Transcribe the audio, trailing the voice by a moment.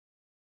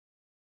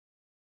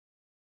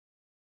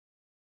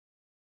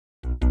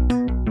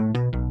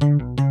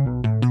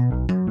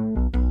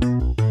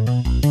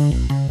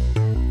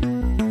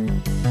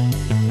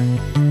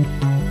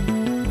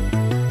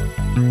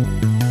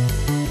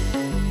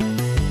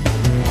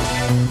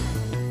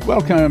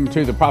Welcome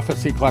to the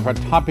Prophecy Club. Our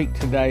topic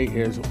today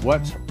is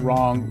what's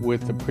wrong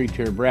with the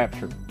Pre-Trib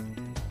Rapture.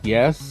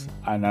 Yes,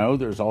 I know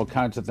there's all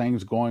kinds of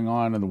things going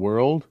on in the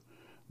world,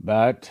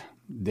 but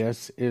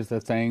this is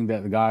the thing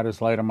that God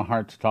has laid on my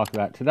heart to talk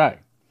about today.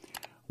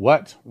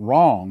 What's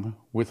wrong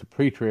with the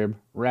Pre-Trib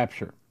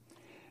Rapture?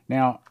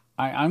 Now,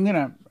 I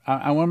want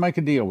to make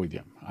a deal with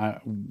you. I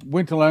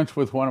went to lunch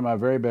with one of my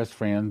very best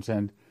friends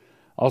and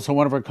also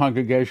one of our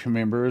congregation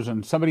members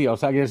and somebody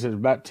else. I guess there's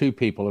about two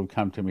people who have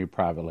come to me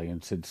privately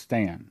and said,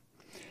 Stan,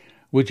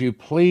 would you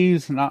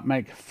please not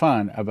make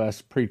fun of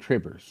us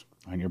pre-tribbers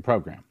on your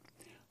program?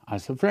 I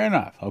said, fair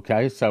enough.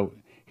 Okay, so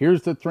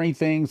here's the three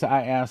things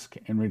I ask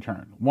in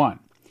return. One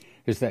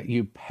is that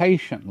you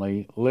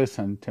patiently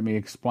listen to me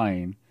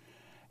explain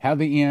how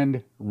the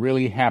end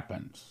really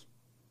happens,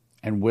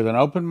 and with an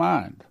open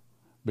mind,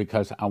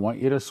 because I want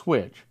you to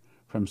switch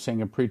from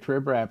seeing a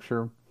pre-trib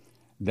rapture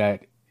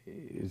that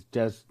is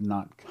just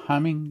not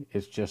coming,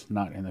 it's just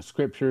not in the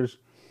scriptures,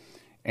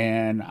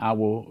 and I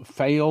will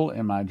fail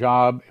in my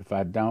job if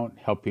I don't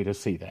help you to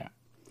see that.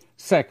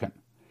 Second,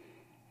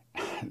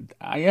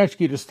 I ask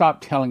you to stop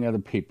telling other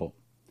people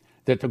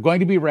that they're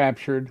going to be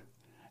raptured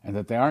and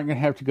that they aren't going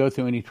to have to go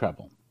through any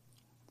trouble.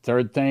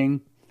 Third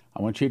thing,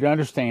 I want you to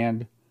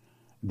understand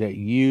that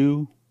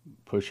you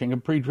pushing a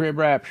pre-trib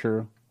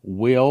rapture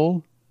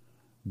will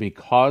be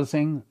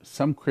causing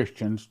some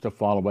Christians to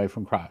fall away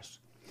from Christ.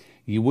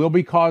 You will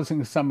be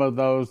causing some of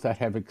those that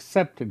have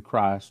accepted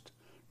Christ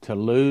to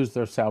lose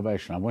their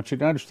salvation. I want you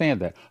to understand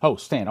that. Oh,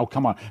 Stan, oh,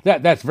 come on.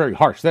 That's very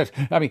harsh. That's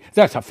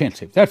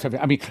offensive.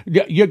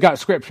 You got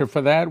scripture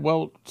for that?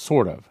 Well,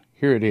 sort of.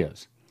 Here it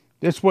is.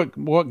 This is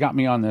what got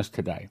me on this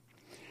today.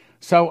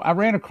 So I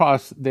ran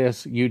across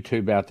this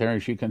YouTube out there.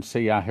 As you can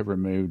see, I have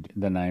removed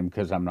the name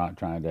because I'm not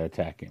trying to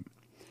attack him.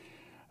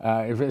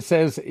 If it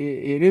says, it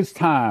is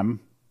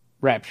time,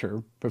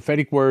 rapture,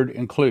 prophetic word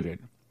included.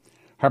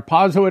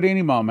 Harpazo at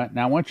any moment.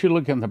 Now I want you to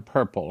look in the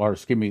purple, or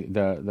excuse me,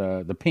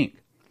 the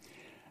pink.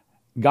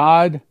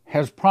 God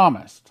has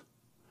promised.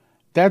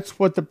 That's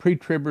what the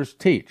pre-tribbers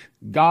teach.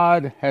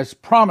 God has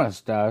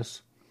promised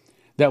us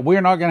that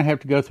we're not going to have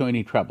to go through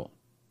any trouble.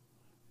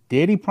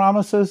 Did he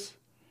promise us?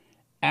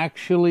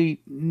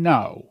 Actually,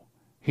 no.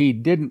 He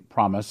didn't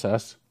promise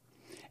us.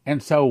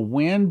 And so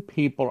when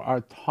people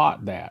are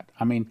taught that,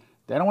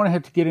 they don't want to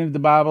have to get into the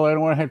Bible. They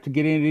don't want to have to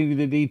get into any of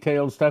the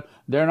detailed stuff.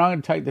 They're not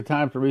going to take the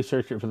time to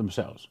research it for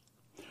themselves.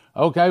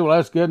 Okay, well,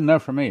 that's good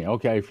enough for me.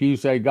 Okay, if you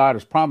say God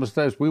has promised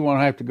us, we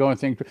won't have to go and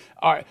think.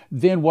 All right,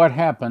 then what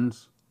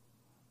happens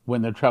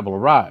when the trouble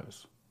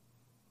arrives?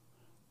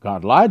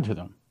 God lied to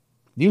them.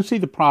 Do you see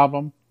the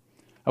problem?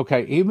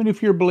 Okay, even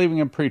if you're believing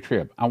in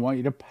pre-trib, I want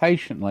you to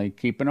patiently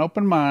keep an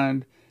open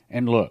mind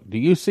and look. Do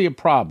you see a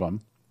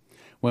problem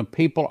when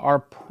people are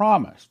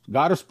promised?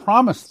 God has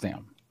promised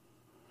them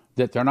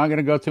that they're not going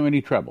to go through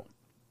any trouble.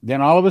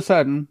 Then all of a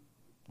sudden,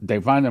 they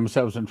find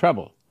themselves in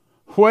trouble.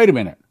 Wait a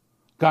minute.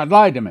 God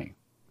lied to me.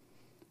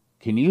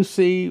 Can you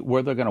see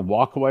where they're going to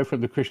walk away from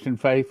the Christian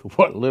faith?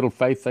 What little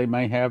faith they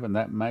may have, and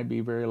that may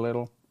be very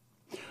little.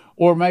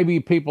 Or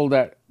maybe people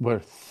that were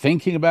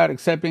thinking about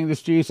accepting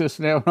this Jesus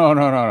now.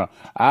 No.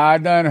 I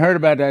done heard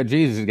about that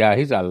Jesus guy.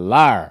 He's a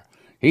liar.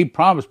 He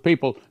promised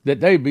people that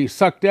they'd be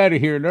sucked out of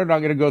here and they're not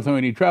going to go through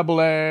any trouble.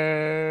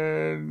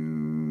 And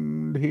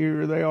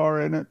here they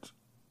are in it.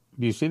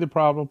 Do you see the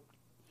problem?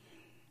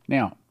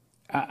 Now,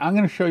 I'm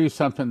going to show you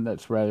something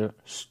that's rather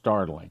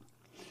startling.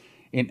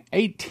 In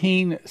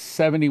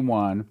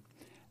 1871,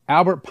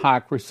 Albert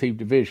Pike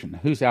received a vision.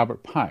 Who's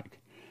Albert Pike?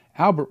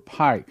 Albert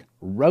Pike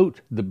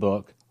wrote the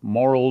book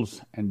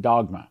Morals and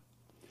Dogma.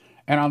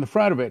 And on the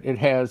front of it, it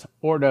has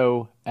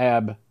Ordo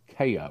ab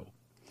Chao.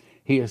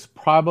 He is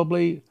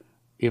probably,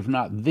 if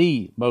not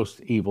the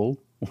most evil,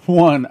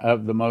 one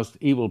of the most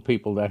evil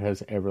people that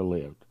has ever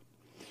lived.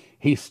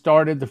 He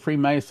started the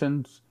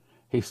Freemasons.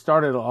 He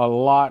started a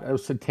lot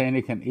of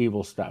satanic and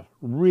evil stuff.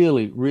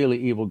 Really, really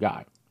evil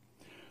guy.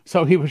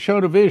 So he was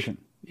showed a vision.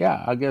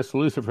 Yeah, I guess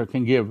Lucifer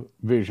can give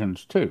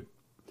visions too.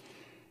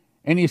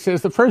 And he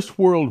says the First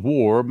World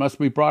War must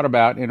be brought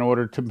about in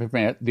order to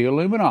prevent the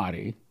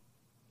Illuminati.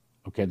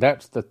 Okay,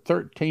 that's the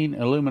 13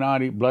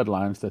 Illuminati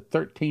bloodlines, the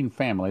 13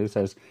 families.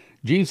 As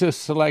Jesus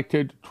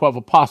selected 12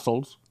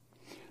 apostles,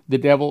 the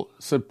devil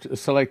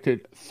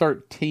selected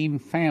 13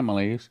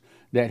 families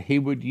that he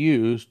would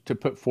use to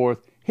put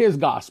forth his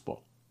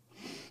gospel.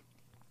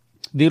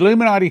 The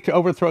Illuminati to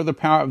overthrow the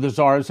power of the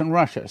czars in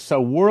Russia. So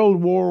World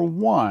War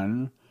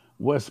I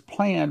was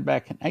planned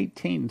back in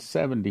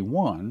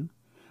 1871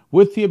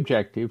 with the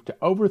objective to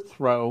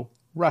overthrow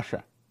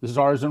Russia, the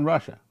czars in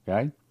Russia,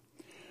 okay?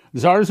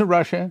 The czars in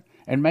Russia,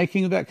 and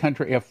making that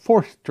country a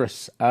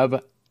fortress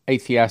of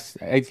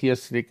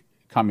atheistic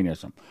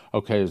communism.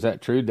 Okay, is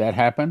that true? That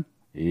happened?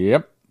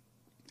 Yep,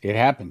 it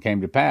happened, came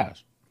to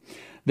pass.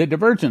 The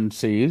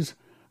divergencies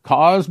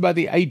caused by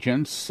the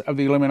agents of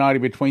the Illuminati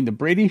between the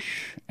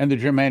British and the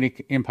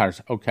Germanic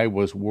empires. Okay,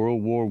 was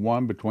World War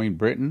I between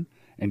Britain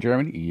and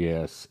Germany?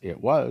 Yes,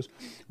 it was.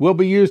 Will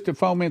be used to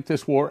foment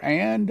this war,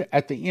 and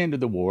at the end of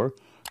the war,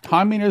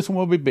 communism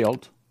will be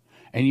built,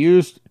 and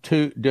used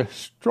to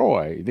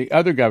destroy the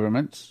other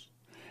governments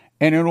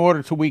and in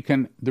order to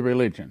weaken the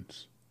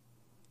religions.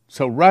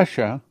 So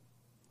Russia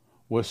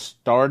was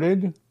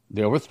started,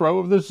 the overthrow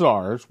of the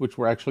czars, which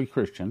were actually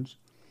Christians,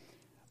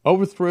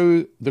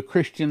 overthrew the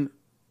Christian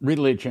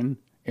religion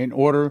in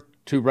order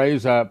to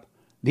raise up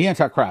the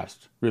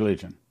Antichrist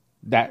religion.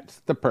 That's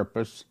the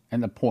purpose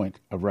and the point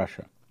of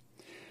Russia.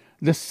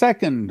 The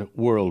Second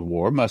World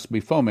War must be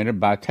fomented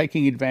by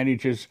taking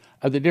advantages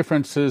of the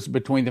differences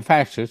between the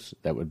fascists,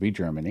 that would be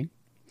Germany,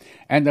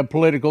 and the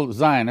political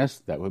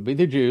Zionists, that would be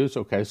the Jews.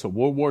 Okay, so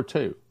World War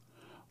II.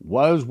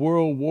 Was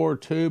World War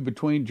II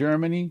between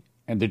Germany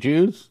and the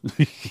Jews?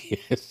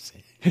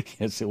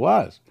 Yes, it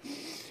was.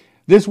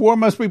 This war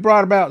must be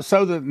brought about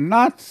so that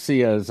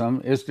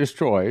Nazism is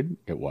destroyed.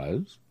 It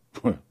was.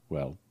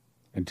 Well,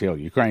 until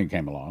Ukraine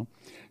came along.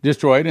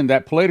 Destroyed, and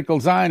that political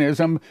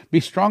Zionism be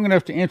strong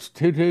enough to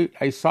institute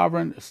a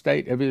sovereign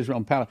state of Israel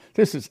and Palestine.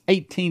 This is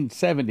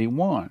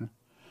 1871,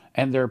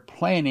 and they're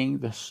planning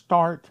the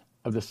start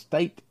of the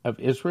state of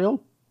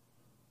Israel.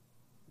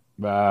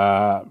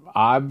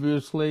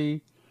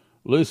 Obviously,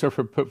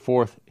 Lucifer put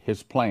forth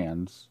his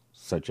plans,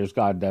 such as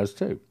God does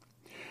too.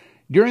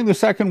 During the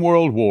Second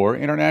World War,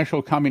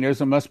 international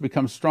communism must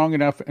become strong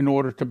enough in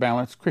order to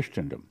balance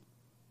Christendom.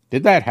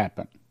 Did that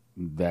happen?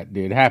 That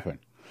did happen.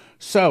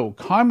 So,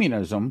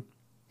 communism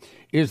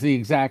is the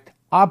exact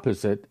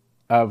opposite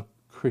of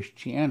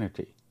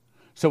Christianity.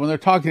 So when they're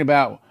talking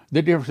about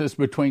the differences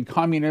between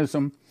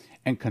communism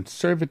and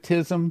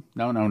conservatism,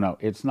 no,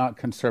 it's not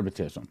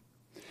conservatism.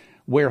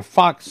 Where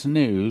Fox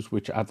News,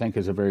 which I think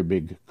is a very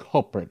big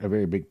culprit, a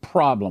very big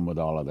problem with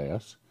all of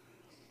this,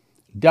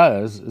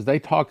 does is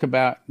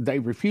they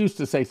refuse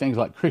to say things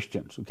like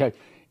Christians, okay?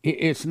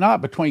 It's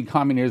not between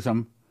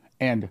communism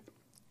and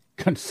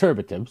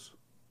conservatives.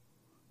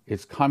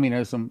 It's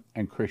communism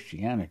and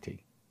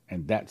Christianity,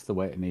 and that's the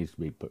way it needs to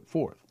be put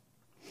forth.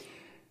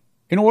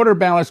 In order to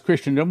balance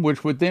Christendom,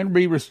 which would then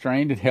be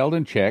restrained and held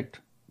in check,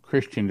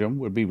 Christendom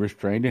would be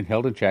restrained and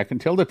held in check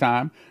until the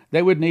time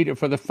they would need it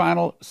for the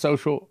final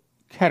social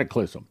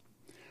cataclysm.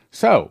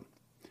 So,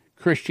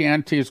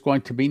 Christianity is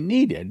going to be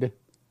needed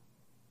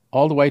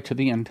all the way to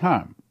the end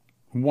time.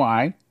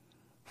 Why?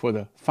 For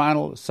the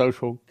final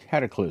social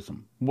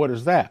cataclysm. What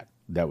is that?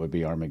 That would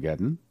be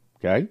Armageddon,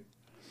 okay?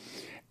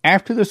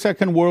 After the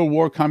Second World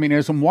War,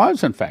 communism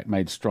was, in fact,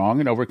 made strong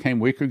and overcame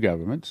weaker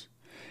governments.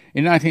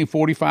 In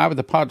 1945, at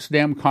the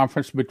Potsdam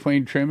Conference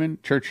between Truman,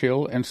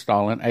 Churchill, and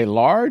Stalin, a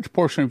large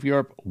portion of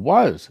Europe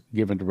was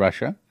given to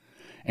Russia,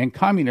 and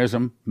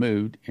communism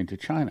moved into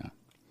China.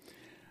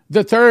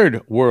 The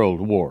Third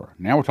World War,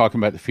 now we're talking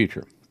about the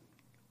future,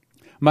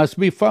 must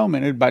be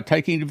fomented by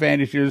taking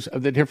advantages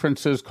of the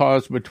differences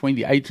caused between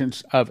the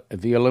agents of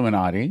the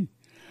Illuminati,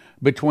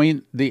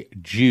 between the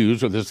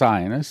Jews or the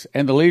Zionists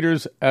and the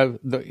leaders of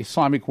the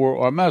Islamic war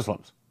or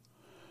Muslims.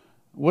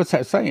 What's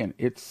that saying?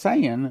 It's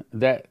saying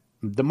that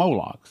the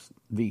Molochs,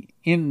 the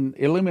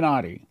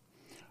Illuminati,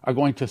 are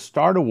going to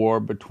start a war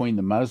between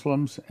the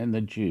Muslims and the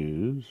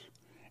Jews,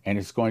 and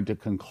it's going to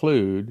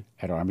conclude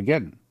at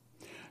Armageddon.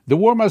 The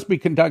war must be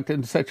conducted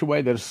in such a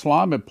way that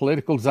Islam and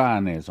political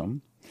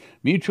Zionism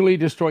mutually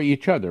destroy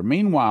each other.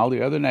 Meanwhile,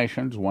 the other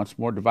nations, once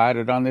more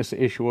divided on this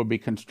issue, will be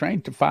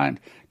constrained to find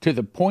to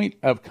the point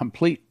of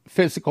complete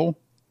physical,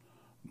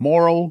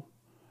 moral,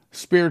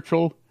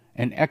 spiritual,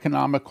 and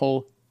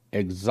economical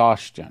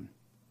exhaustion.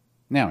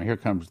 Now, here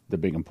comes the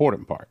big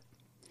important part.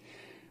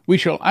 We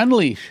shall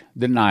unleash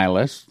the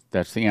nihilists,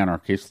 that's the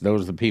anarchists,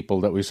 those are the people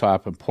that we saw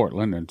up in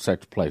Portland and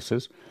such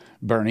places,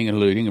 burning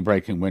and looting and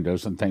breaking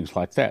windows and things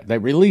like that. They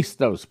released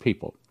those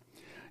people.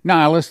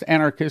 Nihilists,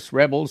 anarchists,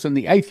 rebels, and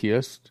the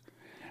atheists,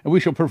 and we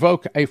shall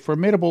provoke a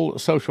formidable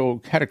social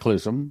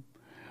cataclysm,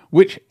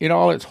 which in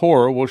all its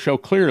horror will show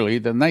clearly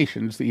the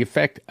nations the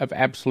effect of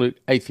absolute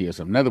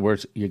atheism. In other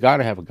words, you got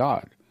to have a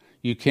God.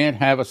 You can't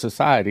have a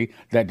society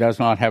that does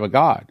not have a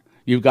God.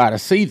 You've got to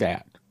see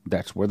that.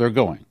 That's where they're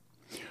going.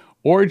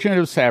 Origin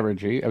of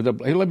savagery,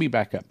 let me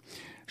back up.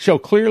 Show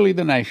clearly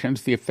the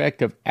nations the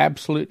effect of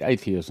absolute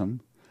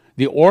atheism,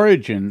 the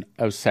origin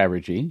of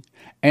savagery,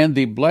 and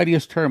the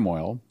bloodiest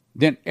turmoil.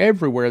 Then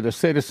everywhere the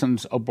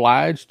citizens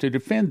obliged to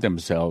defend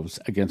themselves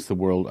against the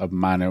world of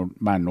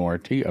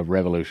minority of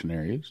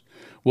revolutionaries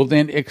will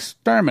then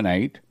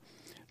exterminate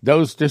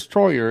those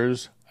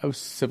destroyers of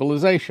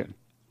civilization.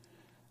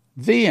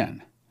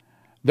 Then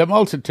the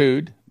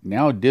multitude,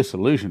 now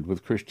disillusioned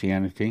with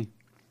Christianity,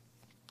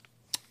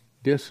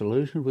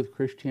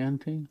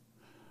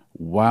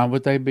 Why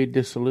would they be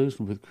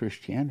disillusioned with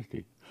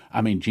Christianity?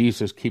 I mean,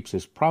 Jesus keeps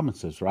his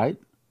promises, right?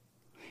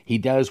 He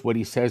does what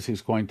he says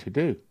he's going to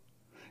do.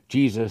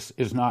 Jesus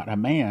is not a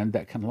man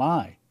that can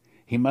lie.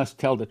 He must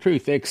tell the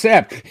truth,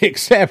 except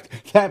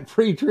that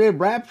pre-trib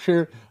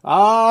rapture.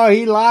 Oh,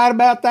 he lied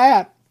about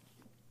that.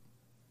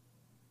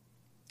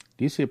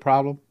 Do you see a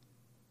problem?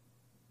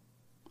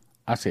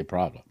 I see a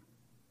problem.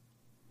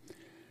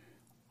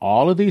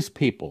 All of these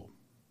people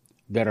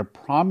that are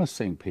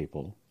promising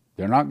people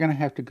they're not going to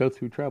have to go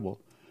through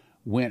trouble.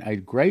 When a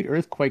great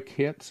earthquake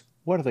hits,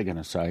 what are they going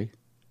to say?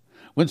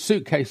 When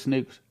suitcase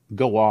nukes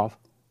go off,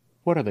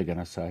 what are they going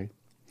to say?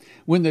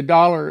 When the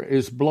dollar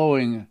is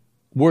blowing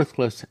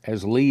worthless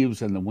as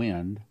leaves in the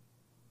wind,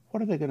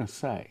 what are they going to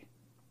say?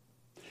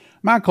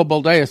 Michael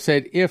Boldea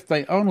said, if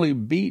they only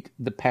beat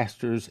the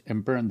pastors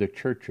and burn the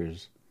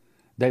churches,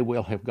 they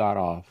will have got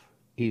off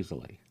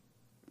easily.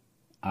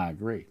 I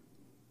agree.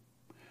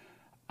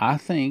 I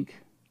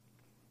think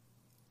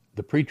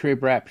the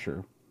pre-trib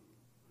rapture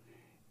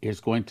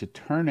is going to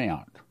turn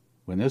out,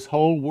 when this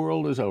whole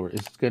world is over,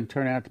 it's going to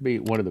turn out to be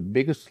one of the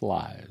biggest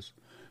lies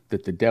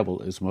that the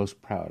devil is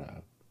most proud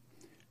of.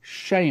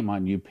 Shame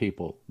on you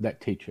people that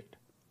teach it.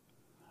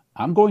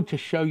 I'm going to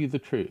show you the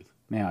truth.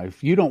 Now,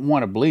 if you don't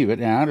want to believe it,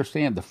 and I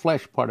understand the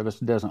flesh part of us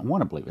doesn't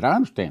want to believe it. I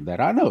understand that.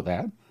 I know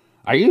that.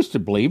 I used to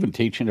believe in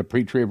teaching a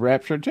pre-trib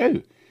rapture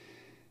too.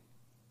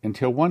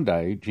 Until one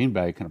day, Gene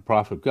Bacon, a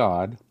prophet of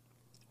God,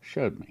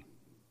 showed me.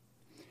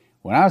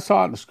 When I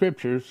saw it in the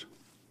scriptures,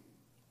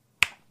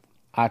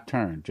 I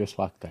turned just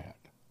like that.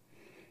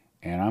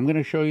 And I'm going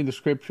to show you the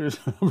scriptures.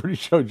 I've already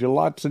showed you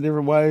lots of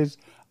different ways.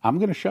 I'm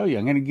going to show you.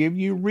 I'm going to give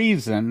you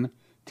reason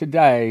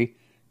today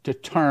to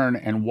turn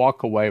and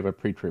walk away of a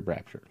pre-trib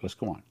rapture. Let's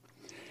go on.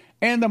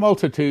 And the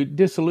multitude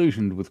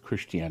disillusioned with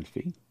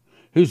Christianity,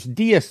 whose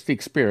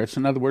deistic spirits,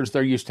 in other words,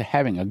 they're used to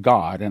having a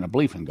God and a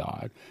belief in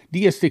God,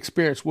 deistic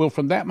spirits will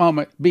from that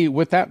moment be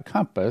without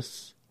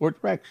compass or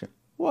direction.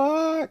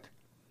 What?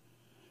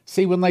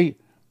 See, when they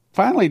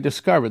finally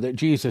discover that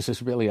Jesus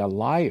is really a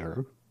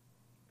liar,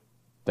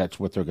 that's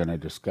what they're going to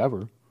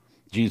discover.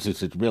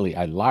 Jesus is really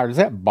a liar. Does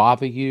that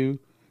bother you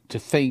to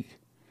think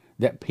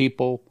that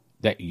people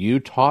that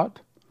you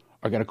taught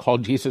are going to call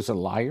Jesus a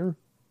liar?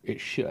 It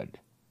should.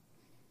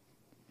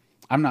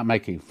 I'm not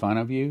making fun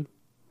of you.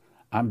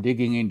 I'm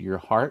digging into your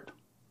heart.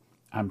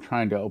 I'm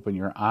trying to open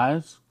your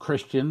eyes.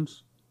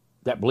 Christians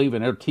that believe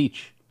in or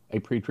teach a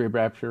pre-trib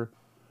rapture,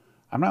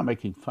 I'm not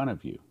making fun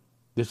of you.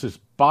 This is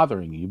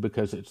bothering you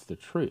because it's the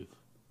truth.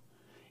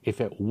 If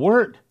it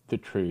weren't the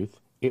truth,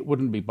 it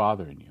wouldn't be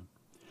bothering you.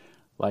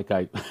 Like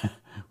I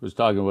was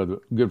talking with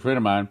a good friend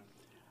of mine.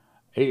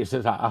 He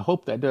says, I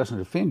hope that doesn't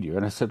offend you.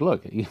 And I said,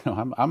 look,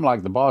 I'm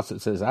like the boss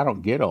that says, I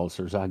don't get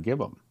ulcers, I give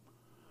them.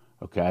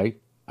 Okay?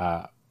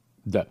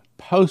 The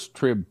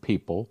post-trib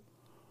people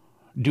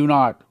do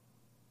not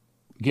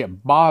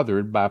get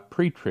bothered by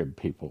pre-trib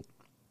people.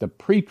 The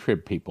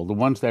pre-trib people, the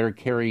ones that are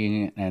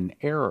carrying an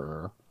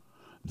error,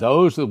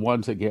 those are the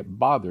ones that get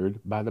bothered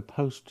by the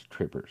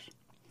post-tribbers.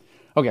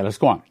 Okay, let's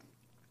go on.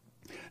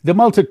 The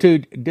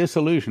multitude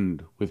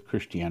disillusioned with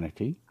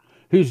Christianity,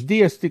 whose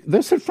deistic...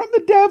 This is from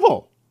the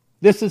devil.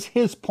 This is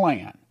his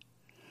plan.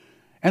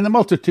 And the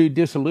multitude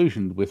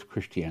disillusioned with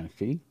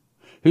Christianity,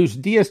 whose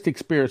deistic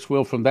spirits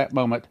will from that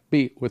moment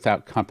be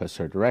without compass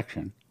or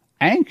direction,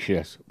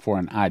 anxious for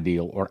an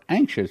ideal or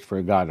anxious for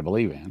a God to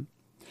believe in,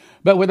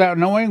 but without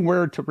knowing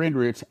where to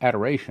render its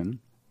adoration,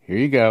 here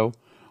you go,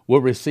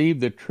 will receive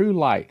the true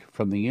light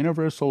from the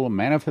universal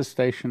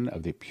manifestation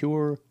of the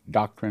pure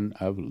doctrine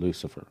of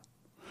Lucifer.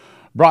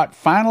 Brought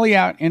finally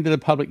out into the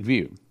public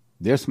view,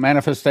 this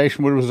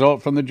manifestation would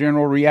result from the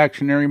general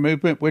reactionary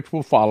movement which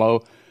will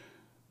follow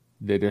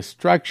the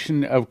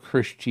destruction of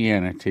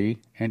Christianity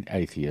and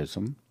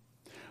atheism,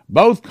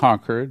 both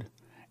conquered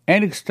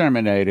and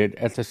exterminated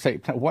at the same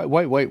time.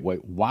 Wait.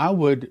 Why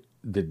would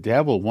the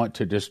devil want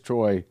to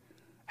destroy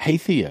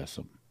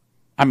atheism?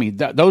 I mean,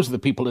 those are the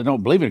people that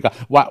don't believe in God.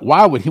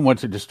 Why would he want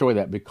to destroy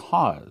that?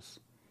 Because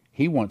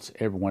he wants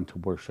everyone to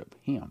worship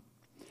him.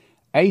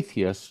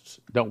 Atheists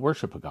don't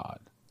worship a God.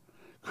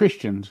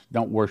 Christians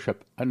don't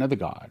worship another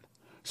God.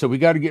 So we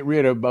got to get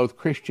rid of both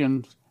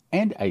Christians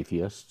and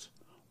atheists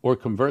or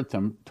convert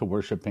them to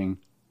worshiping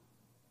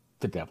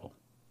the devil,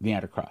 the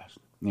Antichrist.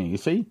 Now, you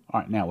see?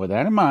 All right, now with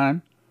that in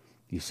mind,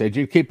 you said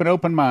you'd keep an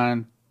open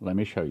mind. Let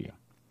me show you.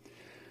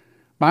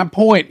 My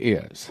point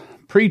is,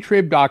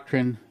 pre-trib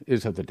doctrine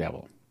is of the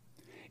devil.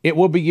 It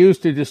will be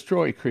used to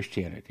destroy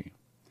Christianity.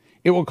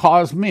 It will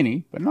cause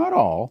many, but not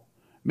all,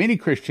 many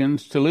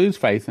Christians to lose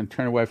faith and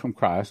turn away from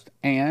Christ,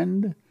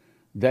 and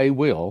they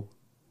will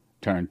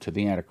turn to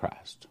the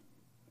Antichrist.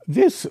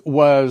 This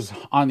was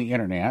on the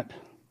internet.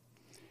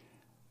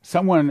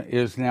 Someone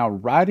is now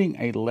writing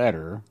a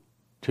letter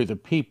to the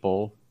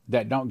people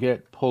that don't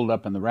get pulled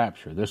up in the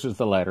rapture. This is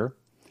the letter.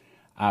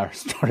 I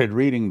started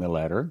reading the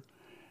letter,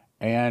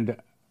 and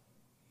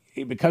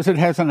because it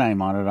has a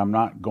name on it, I'm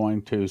not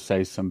going to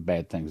say some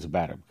bad things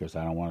about it because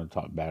I don't want to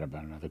talk bad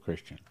about another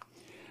Christian.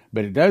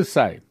 But it does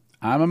say,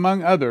 I'm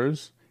among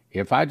others,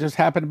 if I just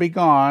happen to be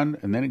gone,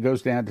 and then it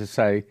goes down to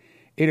say,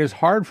 it is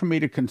hard for me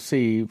to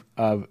conceive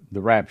of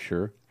the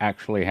rapture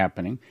actually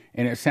happening,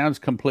 and it sounds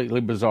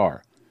completely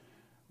bizarre.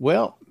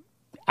 Well,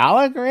 I'll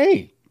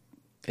agree.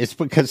 It's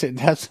because it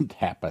doesn't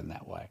happen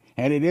that way,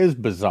 and it is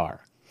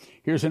bizarre.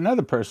 Here's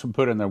another person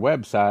put on their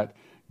website,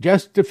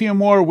 just a few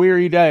more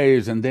weary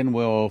days, and then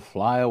we'll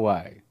fly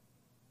away.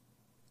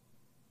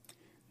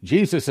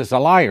 Jesus is a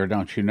liar,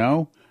 don't you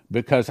know?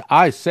 Because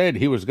I said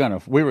we were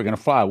going to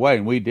fly away,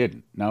 and we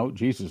didn't. No,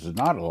 Jesus is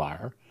not a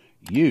liar.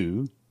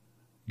 You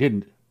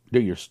didn't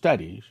do your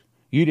studies.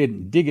 You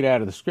didn't dig it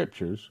out of the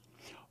scriptures.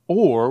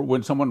 Or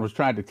when someone was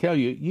trying to tell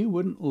you, you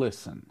wouldn't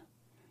listen.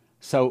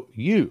 So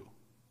see,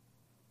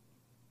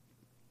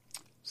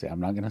 I'm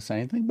not going to say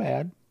anything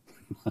bad.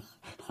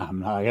 I'm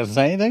not going to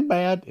say anything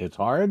bad. It's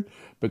hard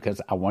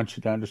because I want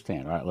you to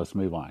understand. All right, let's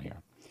move on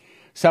here.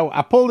 So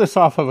I pulled this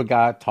off of a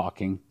guy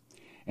talking,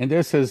 and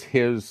this is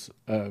his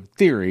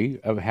theory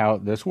of how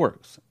this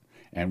works.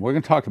 And we're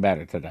going to talk about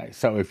it today.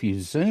 So if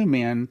you zoom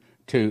in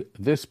to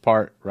this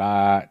part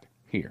right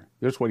here,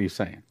 this is what he's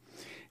saying.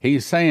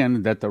 He's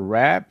saying that the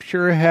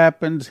rapture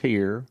happens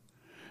here.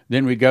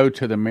 Then we go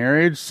to the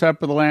marriage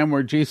supper of the Lamb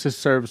where Jesus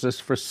serves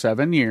us for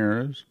 7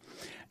 years.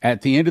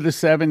 At the end of the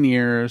 7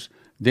 years,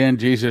 then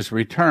Jesus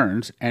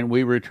returns, and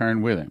we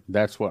return with him.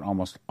 That's what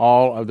almost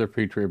all of the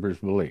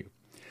pre-tribbers believe.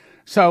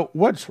 So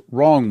what's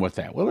wrong with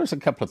that? Well, there's a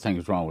couple of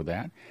things wrong with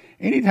that.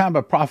 Anytime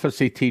a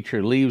prophecy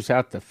teacher leaves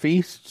out the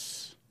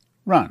feasts,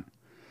 run.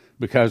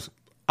 Because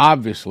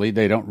obviously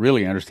they don't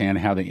really understand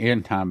how the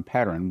end time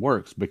pattern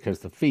works, because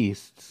the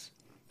feasts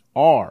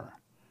are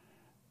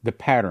the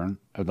pattern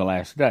of the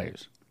last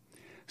days.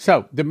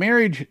 So the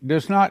marriage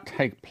does not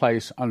take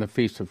place on the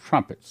Feast of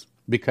Trumpets,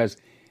 because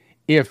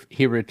if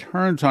he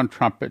returns on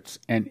trumpets,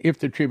 and if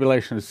the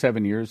tribulation is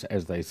 7 years,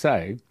 as they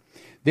say,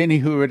 then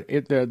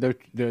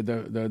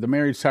the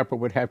marriage supper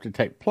would have to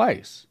take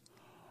place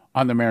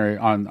on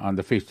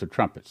the Feast of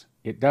Trumpets.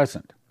 It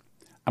doesn't.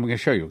 I'm going to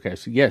show you. Okay,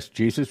 so yes,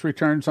 Jesus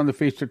returns on the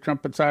Feast of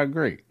Trumpets. I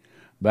agree,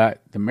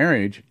 but the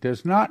marriage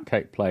does not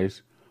take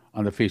place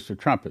on the Feast of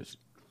Trumpets.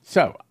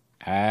 So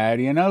how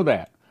do you know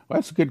that? Well,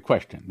 that's a good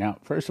question. Now,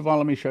 first of all,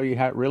 let me show you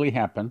how it really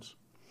happens.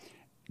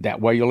 That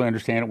way, you'll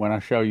understand it when I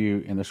show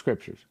you in the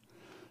Scriptures.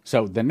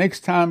 So the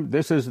next time,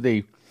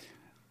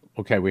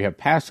 we have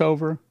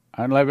Passover,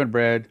 unleavened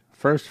bread,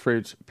 first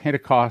fruits,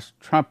 Pentecost,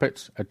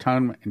 trumpets,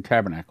 atonement, and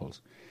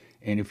tabernacles.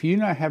 And if you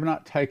have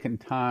not taken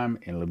time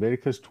in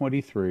Leviticus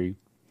 23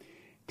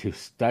 to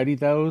study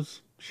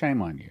those,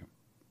 shame on you.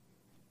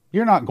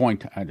 You're not going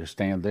to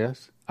understand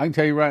this. I can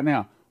tell you right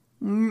now,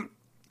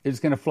 it's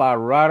going to fly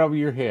right over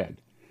your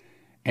head.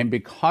 And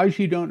because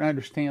you don't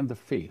understand the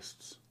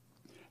feasts,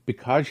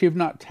 because you've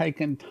not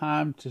taken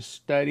time to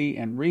study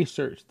and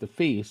research the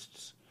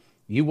feasts,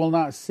 you will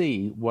not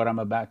see what I'm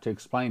about to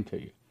explain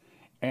to you.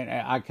 And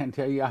I can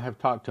tell you, I have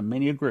talked to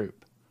many a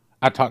group.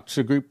 I talked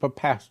to a group of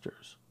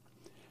pastors,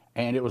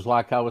 and it was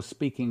like I was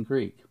speaking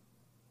Greek.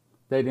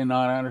 They did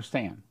not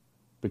understand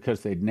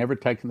because they'd never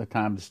taken the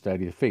time to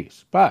study the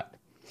feasts. But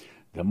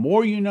the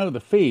more you know the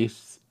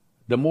feasts,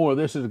 the more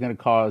this is going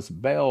to cause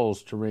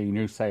bells to ring.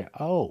 You say,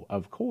 oh,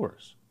 of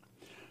course.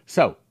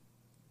 So,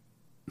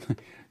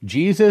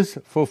 Jesus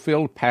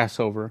fulfilled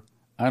Passover,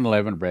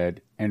 unleavened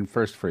bread, and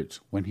first fruits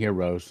when he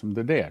arose from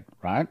the dead,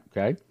 right?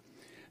 Okay.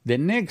 The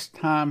next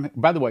time,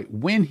 by the way,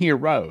 when he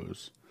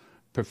arose,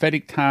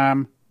 prophetic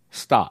time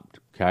stopped,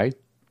 okay?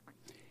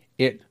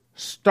 It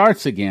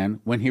starts again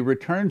when he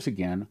returns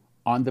again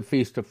on the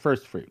Feast of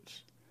First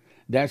Fruits.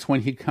 That's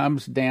when he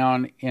comes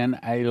down in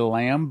a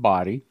lamb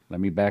body. Let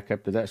me back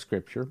up to that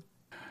scripture.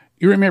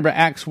 You remember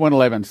Acts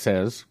 1:11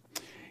 says,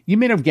 "You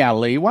men of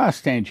Galilee, why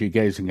stand you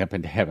gazing up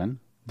into heaven?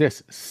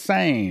 This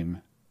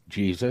same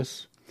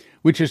Jesus,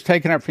 which is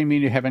taken up from you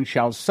into heaven,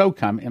 shall so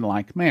come in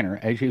like manner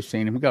as you've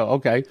seen him go."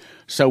 Okay,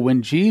 so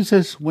when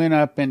Jesus went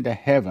up into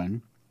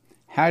heaven,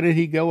 how did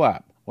he go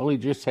up? Well, he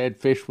just had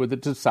fish with the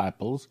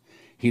disciples.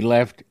 He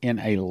left in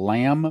a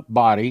lamb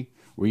body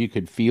where you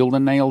could feel the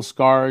nail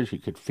scars, you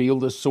could feel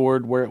the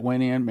sword where it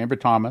went in. Remember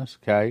Thomas,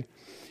 okay?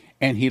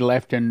 And he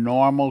left in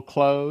normal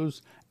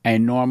clothes, a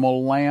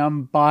normal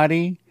lamb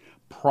body,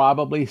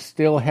 probably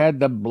still had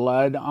the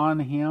blood on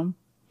him.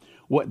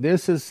 What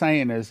this is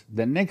saying is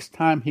the next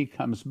time he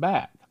comes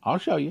back, I'll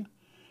show you,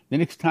 the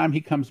next time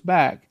he comes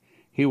back,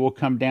 he will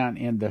come down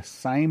in the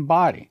same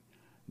body,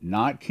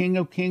 not King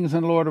of Kings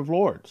and Lord of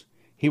Lords.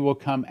 He will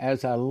come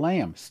as a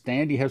lamb.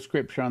 Stan, do you have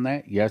scripture on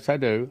that? Yes, I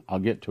do. I'll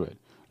get to it.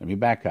 Let me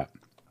back up.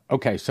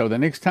 Okay, so the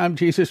next time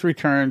Jesus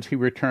returns, he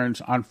returns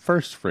on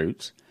first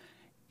fruits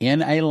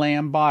in a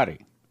lamb body.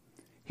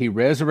 He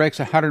resurrects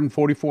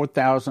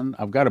 144,000.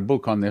 I've got a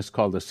book on this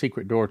called The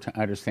Secret Door to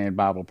Understand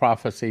Bible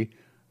Prophecy.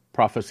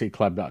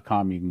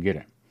 prophecyclub.com, you can get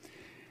it.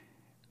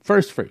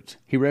 First fruits.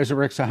 He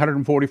resurrects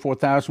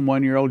 144,000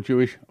 one-year-old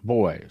Jewish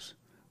boys.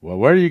 Well,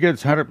 where do you get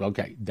this 100?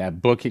 Okay,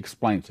 that book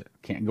explains it.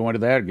 Can't go into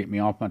that or get me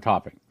off my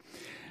topic.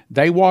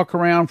 They walk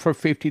around for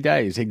 50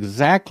 days.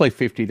 Exactly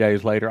 50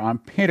 days later, on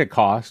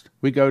Pentecost,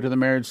 we go to the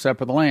marriage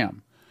supper of the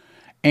Lamb.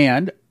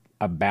 And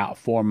about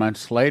 4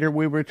 months later,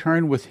 we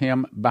return with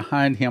him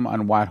behind him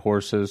on white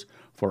horses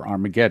for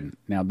Armageddon.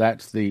 Now,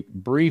 that's the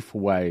brief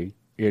way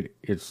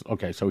it's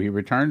okay. So he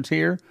returns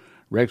here,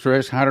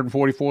 resurrects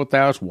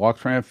 144,000,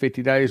 walks around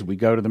 50 days. We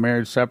go to the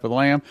marriage supper of the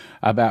Lamb.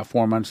 About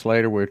 4 months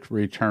later, we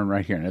return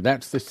right here. Now,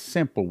 that's the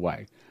simple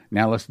way.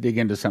 Now, let's dig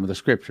into some of the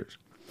scriptures.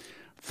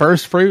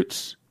 First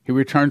fruits, he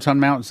returns on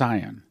Mount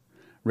Zion,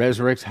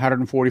 resurrects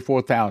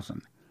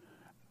 144,000.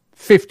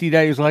 50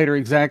 days later,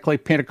 exactly,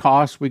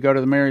 Pentecost, we go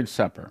to the marriage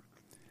supper.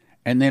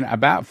 And then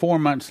about 4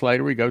 months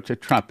later, we go to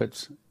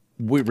trumpets.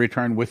 We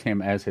return with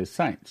him as his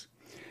saints.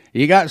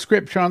 You got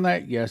scripture on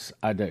that? Yes,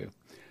 I do.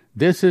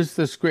 This is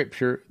the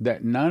scripture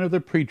that none of the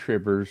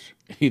pre-tribbers,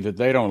 either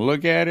they don't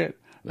look at it,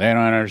 they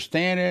don't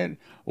understand it,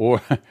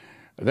 or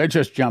they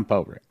just jump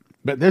over it.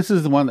 But this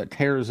is the one that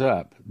tears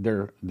up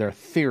their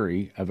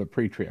theory of a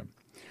pre-trib.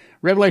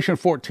 Revelation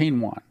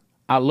 14:1.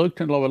 I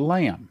looked and lo, a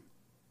lamb.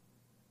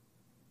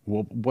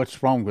 Well,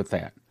 what's wrong with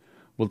that?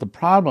 Well, the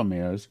problem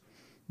is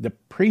the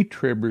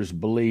pre-tribbers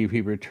believe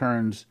he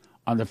returns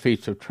on the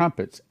Feast of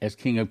Trumpets as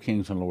King of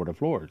Kings and Lord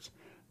of Lords.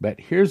 But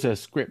here's a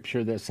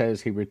scripture that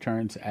says he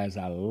returns as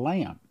a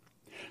lamb.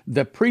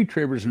 The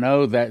pre-tribbers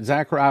know that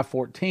Zechariah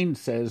 14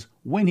 says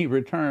when he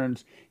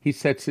returns, he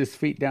sets his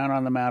feet down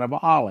on the Mount of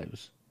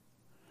Olives.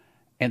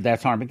 And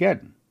that's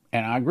Armageddon.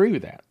 And I agree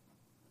with that.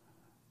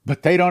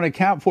 But they don't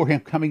account for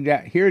him coming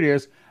down. Here it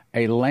is.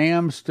 A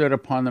lamb stood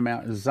upon the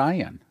Mount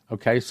Zion.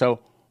 Okay, so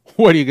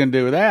what are you going to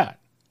do with that?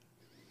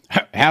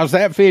 How's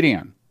that fit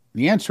in?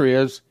 The answer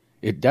is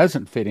it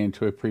doesn't fit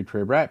into a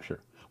pre-trib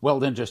rapture. Well,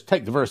 then just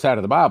take the verse out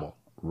of the Bible.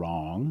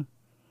 Wrong.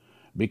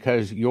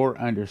 Because your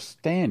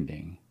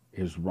understanding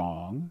is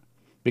wrong.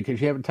 Because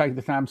you haven't taken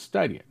the time to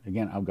study it.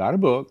 Again, I've got a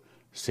book,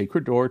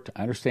 Secret Door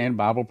to Understand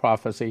Bible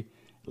Prophecy.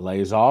 It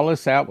lays all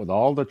this out with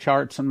all the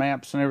charts and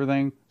maps and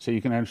everything so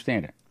you can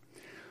understand it.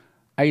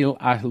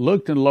 I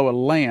looked and lo, a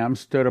lamb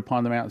stood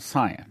upon the Mount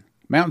Zion.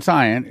 Mount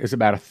Zion is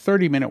about a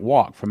 30-minute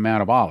walk from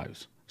Mount of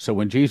Olives. So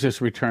when Jesus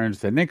returns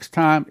the next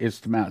time, it's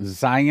to Mount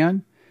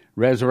Zion,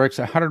 resurrects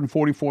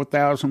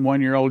 144,000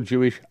 one-year-old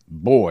Jewish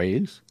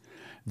boys.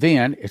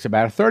 Then it's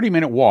about a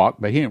 30-minute walk,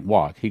 but he didn't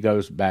walk. He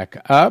goes back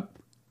up.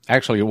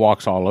 Actually, he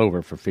walks all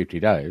over for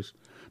 50 days.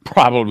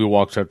 Probably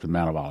walks up to the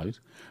Mount of Olives.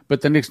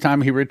 But the next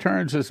time he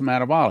returns is the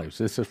Mount of Olives.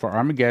 This is for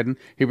Armageddon.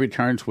 He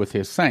returns with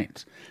his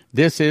saints.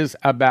 This is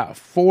about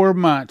 4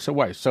 months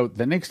away. So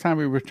the next time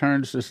he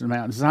returns is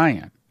Mount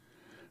Zion.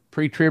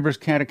 Pre-tribbers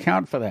can't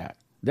account for that.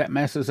 That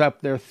messes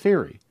up their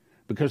theory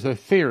because their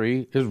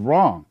theory is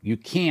wrong. You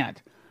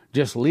can't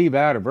just leave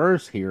out a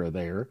verse here or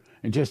there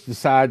and just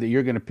decide that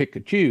you're going to pick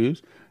and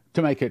choose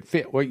to make it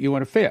fit what you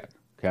want to fit.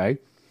 Okay?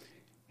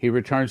 He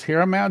returns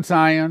here on Mount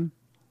Zion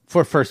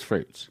for first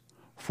fruits.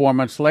 4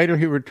 months later,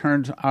 he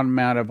returns on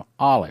Mount of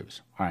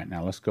Olives. All right,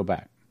 now let's go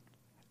back.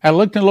 I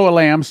looked, and lo, a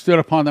lamb stood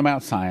upon the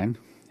Mount Zion,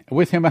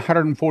 with him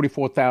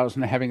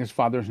 144,000, having his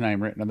father's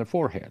name written on their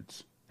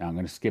foreheads. Now I'm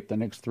going to skip the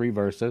next 3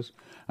 verses.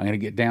 I'm going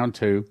to get down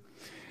to,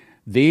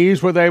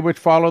 these were they which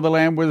follow the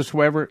Lamb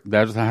whithersoever,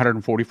 that is the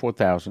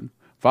 144,000,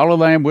 follow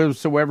the Lamb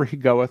whithersoever he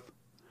goeth.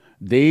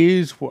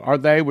 These are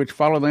they which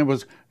follow the Lamb,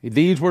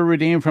 these were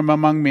redeemed from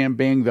among men,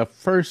 being the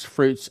first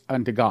fruits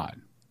unto God.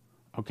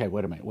 Okay,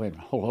 wait a minute,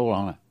 hold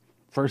on.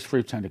 First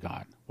fruits unto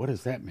God. What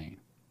does that mean?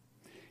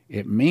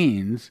 It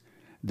means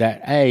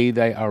that A,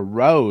 they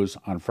arose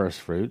on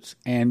first fruits,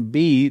 and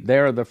B, they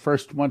are the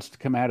first ones to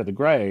come out of the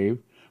grave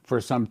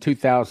for some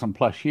 2,000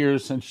 plus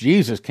years since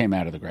Jesus came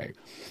out of the grave.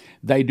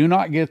 They do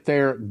not get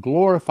their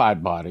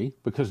glorified body,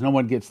 because no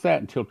one gets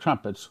that until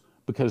trumpets,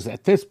 because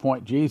at this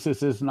point,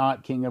 Jesus is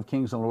not King of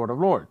Kings and Lord of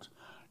Lords.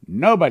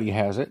 Nobody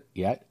has it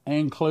yet,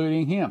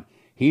 including him.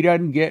 He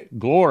doesn't get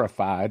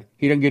glorified.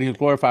 He doesn't get his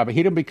glorified, but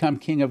he doesn't become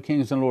King of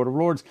Kings and Lord of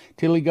Lords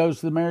till he goes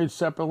to the marriage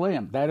supper of the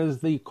Lamb. That is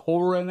the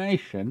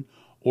coronation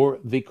or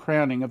the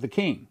crowning of the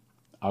king.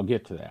 I'll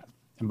get to that.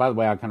 And by the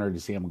way, I can already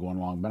see I'm going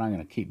along, but I'm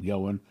going to keep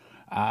going.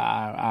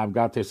 I've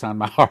got this on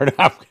my heart.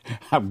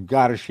 I've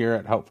got to share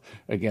it.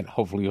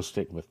 Hopefully you'll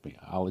stick with me.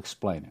 I'll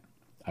explain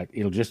it.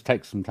 It'll just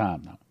take some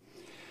time, though.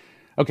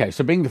 Okay,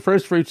 so being the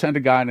first fruits unto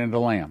God and the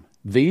Lamb.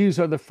 These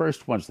are the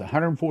first ones, the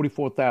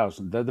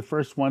 144,000. They're the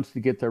first ones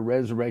to get their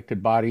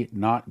resurrected body,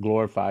 not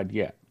glorified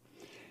yet.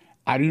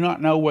 I do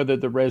not know whether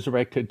they're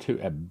resurrected to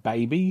a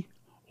baby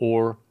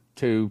or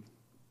to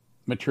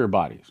mature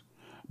bodies.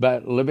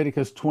 But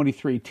Leviticus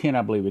 23:10,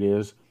 I believe it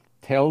is,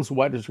 tells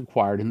what is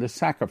required in this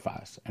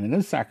sacrifice. And in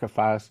this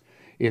sacrifice,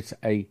 it's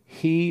a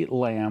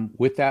he-lamb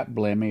without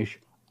blemish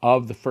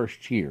of the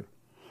first year.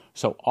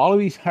 So all of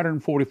these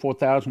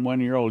 144,000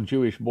 one-year-old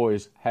Jewish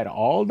boys had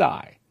all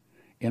die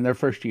in their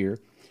first year.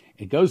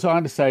 It goes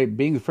on to say,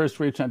 being the first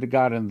fruits unto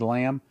God and the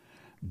Lamb,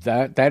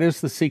 that is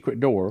the secret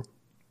door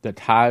that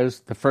ties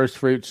the first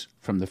fruits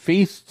from the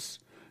feasts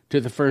to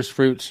the first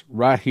fruits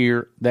right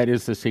here. That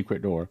is the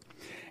secret door.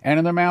 And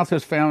in their mouth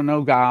is found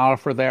no guile,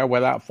 for they are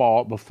without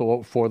fault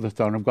before the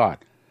throne of God.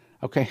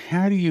 Okay,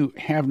 how do you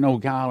have no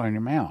guile in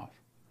your mouth?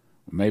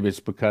 Maybe it's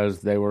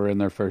because they were in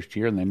their first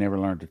year and they never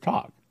learned to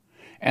talk.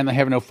 And they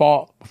have no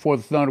fault before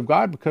the throne of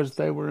God because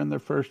they were in their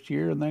first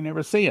year and they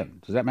never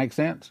sinned. Does that make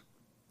sense?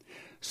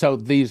 So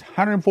these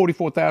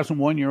 144,000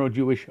 one-year-old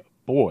Jewish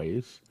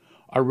boys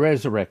are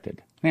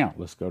resurrected. Now,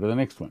 let's go to the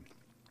next one.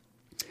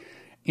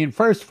 In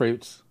first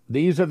fruits,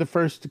 these are the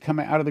first to come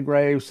out of the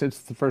grave since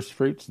the first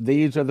fruits.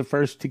 These are the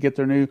first to get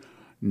their new,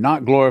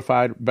 not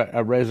glorified, but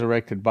a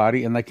resurrected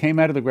body. And they came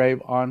out of the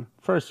grave on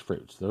first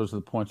fruits. Those are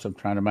the points I'm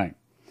trying to make.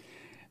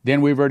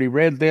 Then we've already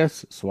read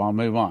this, so I'll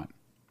move on.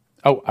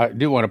 Oh, I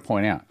do want to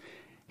point out,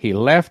 he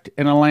left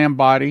in a lamb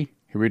body.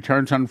 He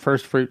returns on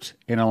first fruits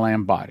in a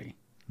lamb body.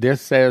 This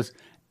says,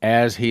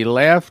 as he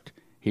left,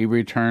 he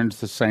returns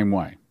the same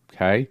way.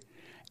 Okay?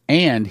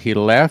 And he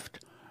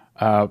left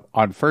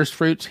on first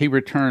fruits, he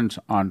returns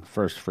on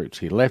first fruits.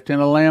 He left in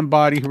a lamb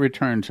body, he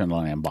returns in a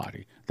lamb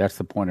body. That's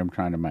the point I'm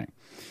trying to make.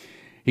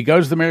 He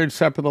goes to the marriage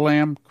supper of the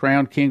Lamb,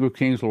 crowned King of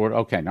Kings, Lord.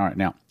 Okay, all right.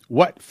 Now,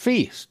 what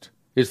feast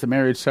is the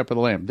marriage supper of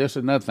the Lamb? This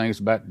is another thing. It's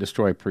about to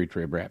destroy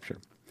pre-trib rapture.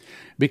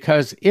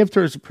 Because if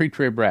there's a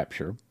pre-trib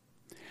rapture,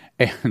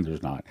 and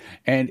there's not,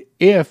 and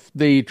if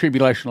the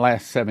tribulation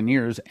lasts 7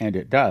 years, and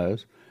it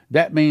does,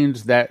 that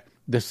means that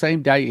the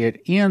same day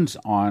it ends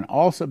on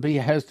also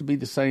has to be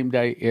the same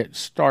day it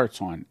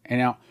starts on. And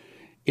now,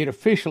 it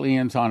officially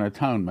ends on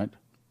atonement,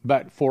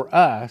 but for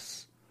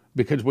us,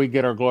 because we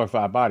get our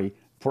glorified body,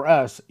 for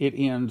us, it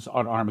ends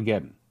on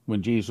Armageddon,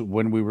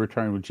 when we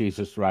return with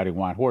Jesus riding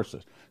white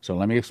horses. So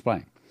let me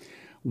explain.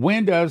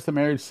 When does the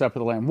marriage supper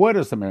of the Lamb? What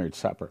is the marriage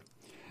supper?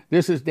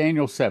 This is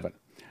Daniel 7.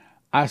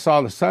 I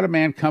saw the Son of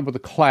Man come with the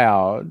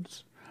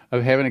clouds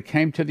of heaven and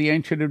came to the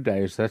Ancient of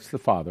Days, that's the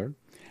Father,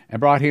 and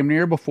brought him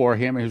near before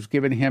him, and has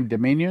given him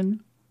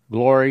dominion,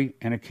 glory,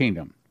 and a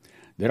kingdom,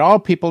 that all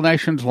people,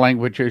 nations,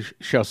 languages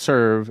shall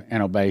serve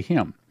and obey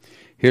him.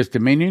 His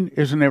dominion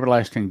is an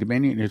everlasting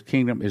dominion, and his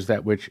kingdom is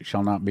that which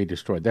shall not be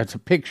destroyed. That's a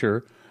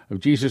picture of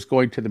Jesus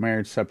going to the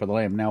marriage supper of the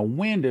Lamb. Now,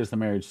 when does the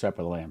marriage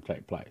supper of the Lamb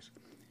take place?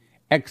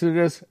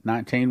 Exodus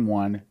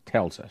 19:1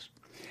 tells us.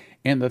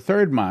 In the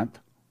 3rd month,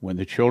 when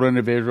the children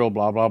of Israel,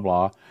 blah, blah,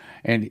 blah,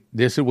 and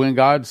this is when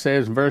God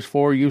says in verse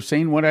 4, you've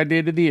seen what I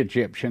did to the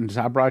Egyptians.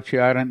 I brought you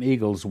out on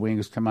eagle's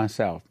wings to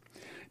myself.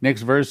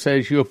 Next verse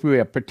says, you'll be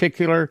a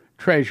particular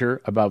treasure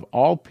above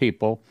all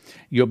people.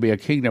 You'll be a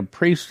kingdom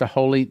priest, a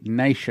holy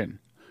nation.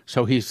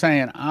 So he's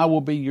saying, I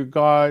will be your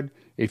God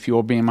if you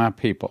will be my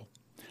people.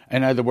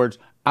 In other words,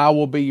 I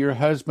will be your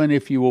husband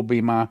if you will be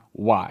my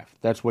wife.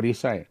 That's what he's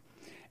saying.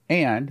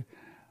 And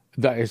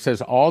it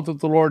says, all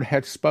that the Lord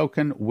hath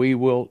spoken, we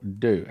will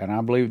do. And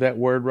I believe that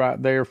word right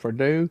there for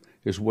do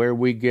is where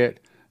we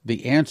get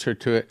the answer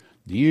to it.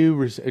 Do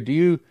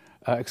you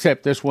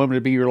accept this woman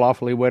to be your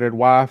lawfully wedded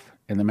wife?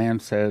 And the man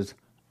says,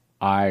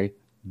 I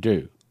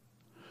do.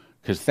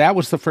 Because that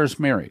was the first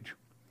marriage.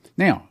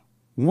 Now,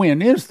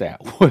 when is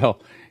that?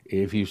 Well,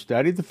 if you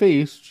study the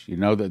feasts, you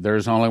know that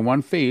there's only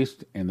one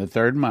feast in the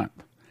 3rd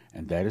month,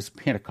 and that is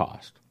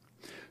Pentecost.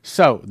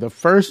 So, the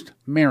first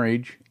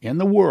marriage in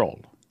the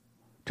world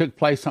took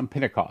place on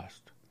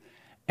Pentecost,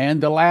 and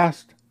the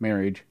last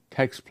marriage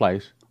takes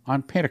place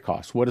on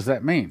Pentecost. What does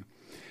that mean?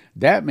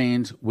 That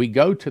means we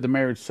go to the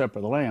marriage supper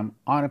of the Lamb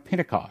on a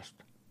Pentecost,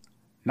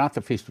 not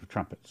the Feast of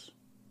Trumpets.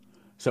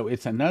 So,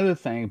 it's another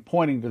thing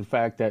pointing to the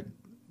fact that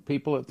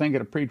people that think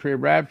of a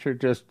pre-trib rapture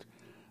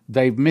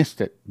they've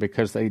missed it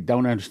because they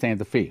don't understand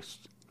the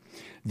feast.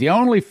 The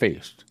only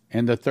feast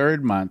in the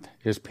 3rd month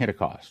is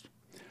Pentecost.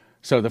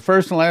 So the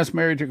first and last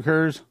marriage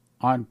occurs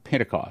on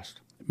Pentecost.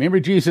 Remember,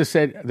 Jesus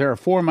said there are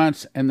 4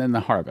 months and then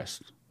the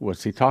harvest.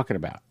 What's he talking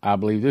about? I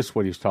believe this is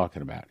what he's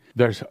talking about.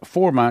 There's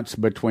 4 months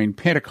between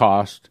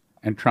Pentecost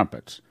and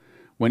trumpets.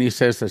 When he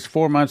says there's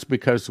 4 months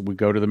because we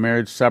go to the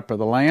marriage supper of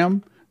the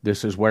Lamb,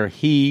 this is where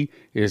he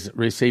is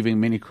receiving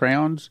many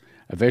crowns,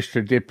 a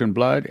vesture dipped in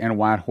blood, and a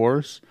white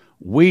horse.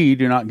 We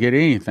do not get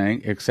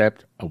anything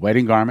except a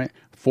wedding garment.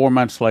 4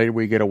 months later,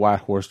 we get a white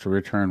horse to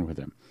return with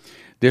him.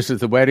 This is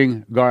the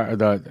wedding.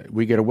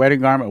 We get a wedding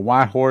garment, a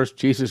white horse.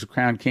 Jesus is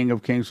crowned King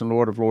of Kings and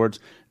Lord of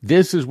Lords.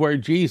 This is where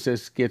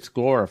Jesus gets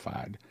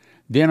glorified.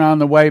 Then on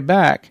the way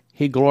back,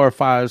 he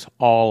glorifies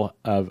all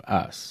of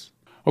us.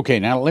 Okay,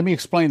 now let me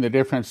explain the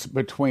difference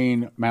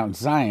between Mount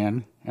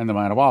Zion and the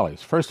Mount of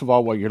Olives. First of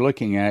all, what you're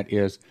looking at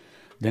is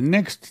the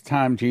next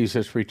time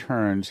Jesus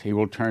returns, he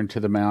will turn to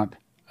the Mount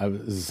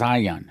of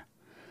Zion.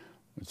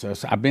 So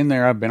I've been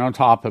there. I've been on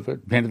top of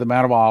it, been to the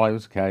Mount of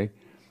Olives, okay?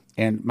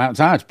 And Mount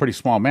Zion's a pretty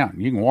small mountain.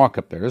 You can walk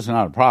up there. It's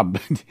not a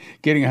problem. But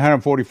getting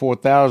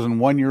 144,000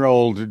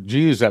 one-year-old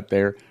Jews up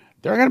there,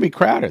 they're going to be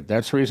crowded.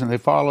 That's the reason they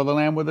follow the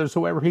Lamb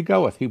whithersoever he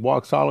goeth. He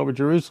walks all over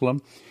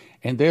Jerusalem.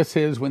 And this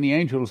is when the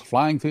angels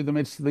flying through the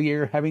midst of the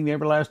air, having the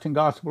everlasting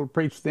gospel,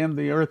 preach to them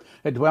the earth,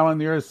 that dwell on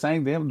the earth,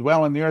 saying to them,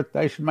 dwell on the earth,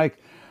 they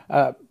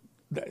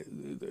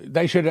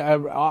should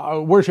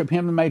worship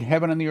him that made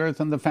heaven and the earth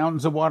and the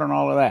fountains of water and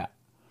all of that.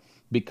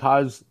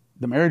 Because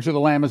the marriage of the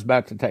Lamb is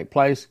about to take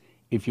place.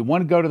 If you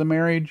want to go to the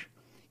marriage,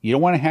 you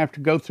don't want to have to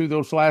go through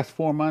those last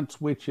 4 months,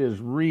 which is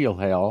real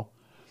hell,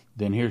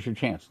 then here's your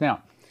chance.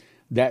 Now,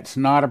 that's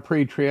not a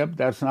pre-trib.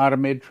 That's not a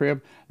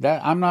mid-trib.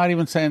 I'm not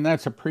even saying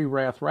that's a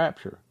pre-wrath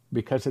rapture.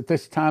 Because at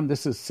this time,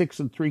 this is 6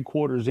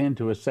 3/4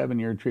 into a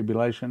 7-year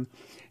tribulation.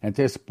 At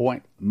this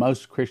point,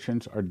 most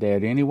Christians are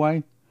dead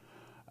anyway.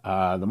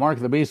 The mark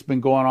of the beast has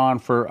been going on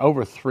for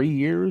over 3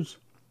 years.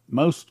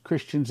 Most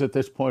Christians at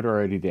this point are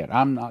already dead.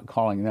 I'm not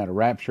calling that a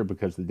rapture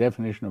because the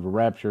definition of a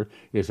rapture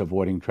is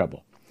avoiding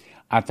trouble.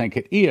 I think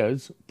it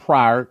is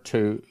prior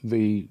to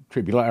the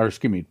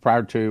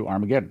prior to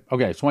Armageddon.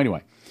 Okay, so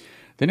anyway,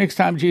 the next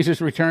time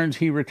Jesus returns,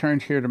 he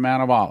returns here to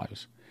Mount of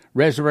Olives,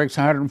 resurrects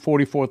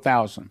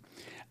 144,000.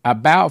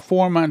 About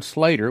 4 months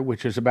later,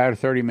 which is about a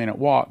 30-minute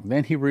walk,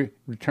 then he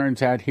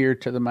returns out here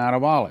to the Mount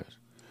of Olives.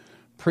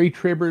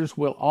 Pre-tribbers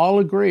will all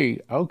agree.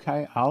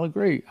 Okay, I'll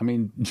agree. I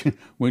mean,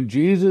 when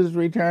Jesus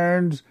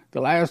returns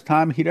the last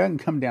time, he doesn't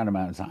come down to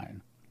Mount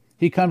Zion.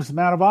 He comes to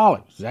Mount of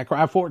Olives,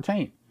 Zechariah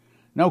 14.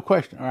 No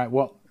question. All right,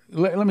 well,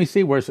 let me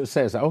see where it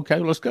says. Okay,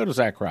 let's go to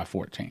Zechariah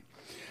 14.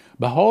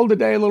 Behold, the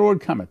day of the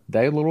Lord cometh. The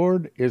day of the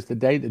Lord is the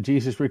day that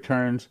Jesus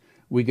returns.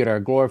 We get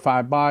our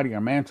glorified body, our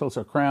mantles,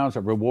 our crowns,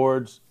 our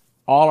rewards.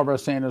 All of our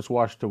sin is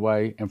washed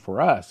away. And for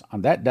us,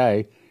 on that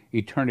day,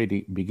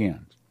 eternity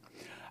begins.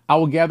 I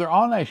will gather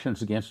all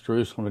nations against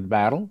Jerusalem in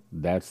battle.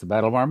 That's the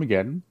battle of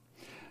Armageddon.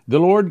 The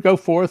Lord go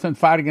forth and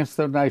fight against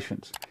those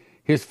nations.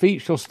 His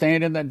feet shall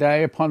stand in that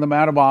day upon the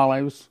Mount of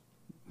Olives.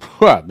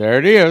 Well, there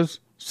it is.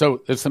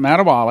 So it's the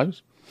Mount of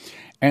Olives.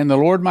 And the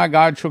Lord my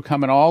God shall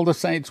come and all the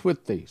saints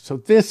with thee. So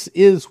this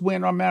is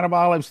when our Mount of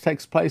Olives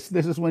takes place.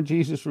 This is when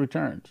Jesus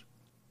returns.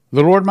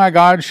 The Lord my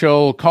God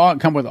shall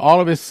come with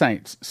all of his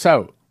saints.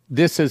 So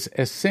this is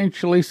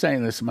essentially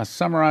saying, this is my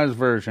summarized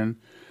version,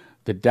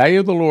 the day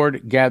of the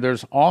Lord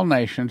gathers all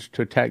nations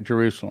to attack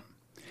Jerusalem.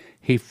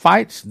 He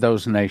fights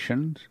those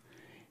nations.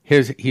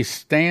 He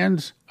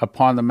stands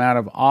upon the Mount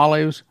of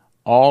Olives.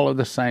 All of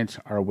the saints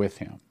are with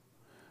him.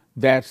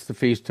 That's the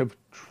Feast of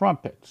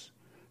Trumpets.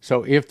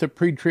 So if the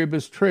pre-trib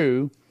is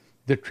true,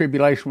 the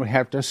tribulation would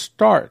have to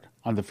start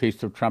on the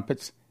Feast of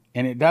Trumpets,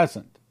 and it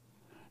doesn't.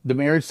 The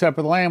marriage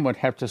supper of the Lamb would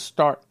have to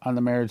start on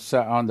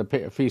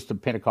the Feast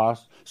of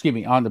Pentecost.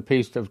 On the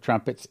Feast of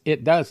Trumpets.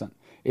 It doesn't.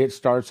 It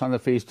starts on the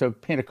Feast of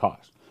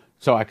Pentecost.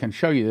 So I can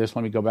show you this.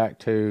 Let me go back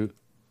to,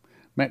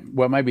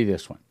 maybe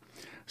this one.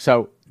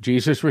 So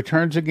Jesus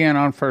returns again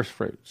on first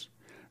fruits,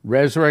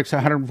 resurrects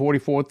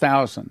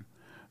 144,000.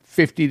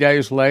 50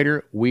 days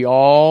later, we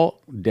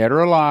all, dead or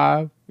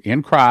alive,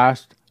 in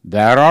Christ,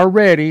 that are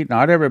ready,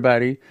 not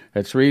everybody.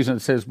 That's the reason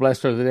it says,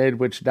 blessed are the dead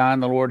which die in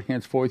the Lord,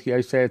 henceforth,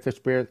 yea, saith the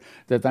Spirit,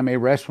 that they may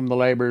rest from the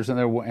labors,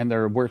 and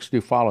their works do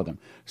follow them.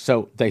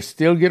 So they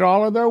still get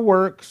all of their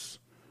works,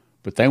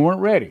 but they weren't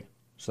ready.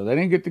 So they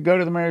didn't get to go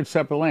to the marriage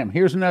supper of the Lamb.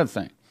 Here's another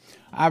thing.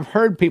 I've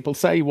heard people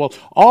say, well,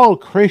 all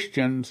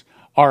Christians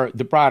are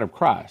the bride of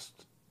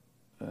Christ.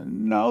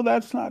 No,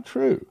 that's not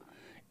true.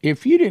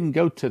 If you didn't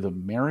go to the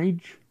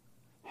marriage,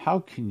 how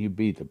can you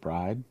be the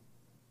bride?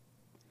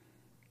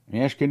 Let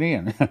me ask you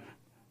again.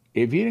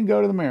 If you didn't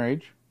go to the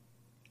marriage,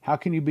 how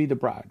can you be the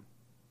bride?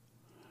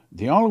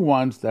 The only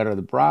ones that are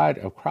the bride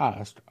of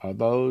Christ are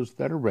those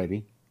that are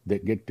ready,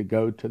 that get to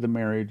go to the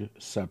marriage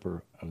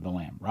supper of the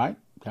Lamb, right?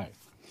 Okay.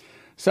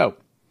 So,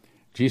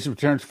 Jesus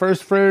returns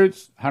first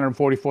fruits,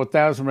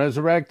 144,000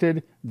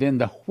 resurrected, then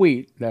the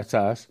wheat, that's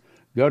us,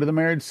 go to the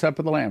marriage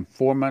supper of the Lamb.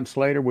 4 months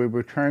later, we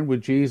return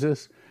with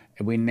Jesus,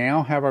 and we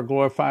now have our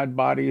glorified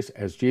bodies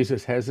as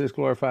Jesus has his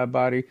glorified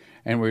body,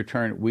 and we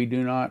return. We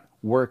do not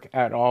work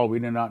at all. We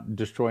do not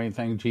destroy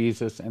anything.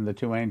 Jesus and the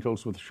two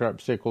angels with sharp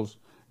sickles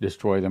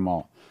destroy them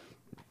all.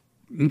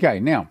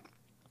 Okay, now,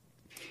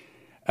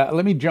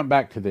 let me jump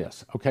back to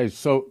this. Okay,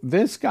 so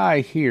this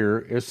guy here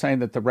is saying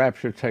that the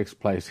rapture takes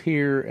place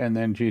here and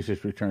then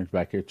Jesus returns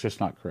back here. It's just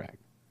not correct.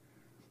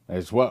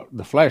 It's what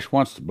the flesh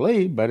wants to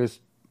believe, but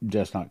it's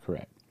just not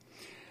correct.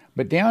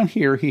 But down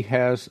here he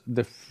has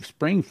the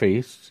spring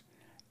feasts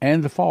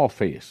and the fall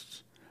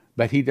feasts,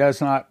 but he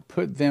does not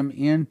put them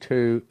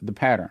into the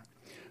pattern.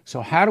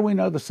 So how do we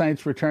know the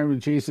saints return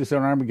with Jesus at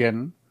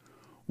Armageddon,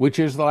 which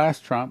is the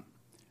last trump,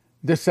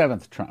 the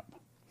seventh trump?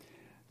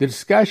 The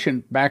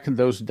discussion back in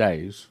those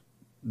days,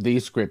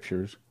 these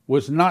scriptures,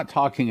 was not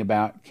talking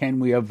about can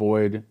we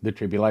avoid the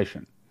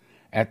tribulation.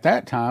 At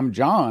that time,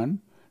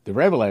 John, the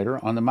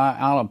Revelator on the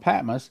Isle of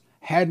Patmos,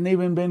 hadn't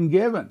even been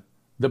given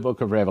the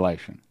book of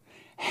Revelation.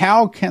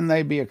 How can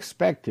they be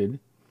expected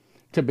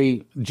to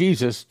be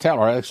Jesus,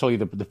 or actually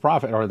the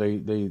prophet or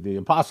the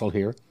apostle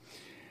here,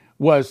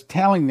 was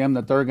telling them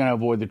that they're going to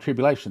avoid the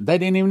tribulation? They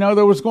didn't even know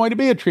there was going to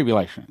be a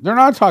tribulation. They're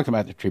not talking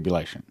about the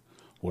tribulation.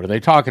 What are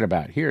they talking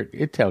about? Here,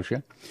 it tells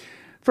you.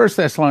 1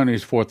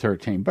 Thessalonians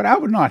 4:13. But I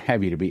would not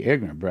have you to be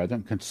ignorant,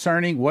 brethren,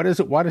 concerning, what is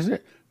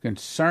it?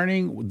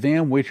 Concerning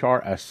them which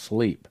are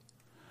asleep.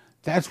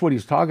 That's what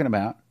he's talking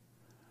about.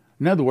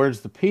 In other words,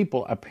 the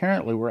people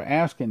apparently were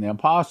asking the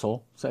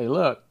apostle, say,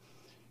 look,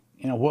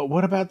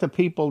 what about the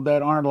people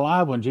that aren't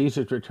alive when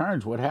Jesus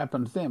returns? What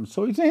happens to them?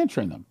 So he's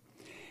answering them.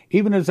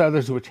 Even as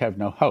others which have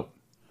no hope.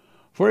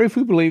 For if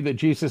we believe that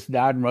Jesus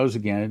died and rose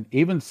again,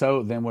 even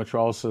so them which are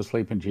also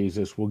asleep in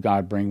Jesus will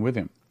God bring with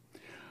him.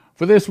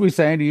 For this we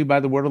say unto you by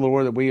the word of the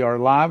Lord, that we are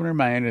alive and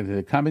remain, and that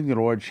the coming of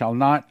the Lord shall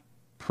not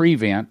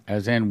prevent,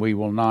 as in we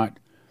will not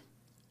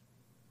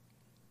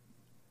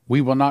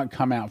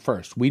come out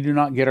first. We do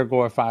not get our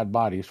glorified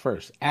bodies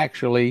first.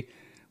 Actually,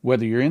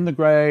 whether you're in the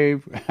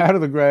grave, out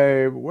of the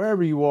grave,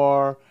 wherever you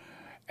are,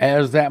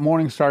 as that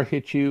morning star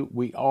hits you,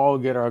 we all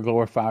get our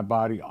glorified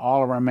body,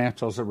 all of our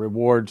mantles, our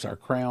rewards, our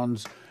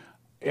crowns,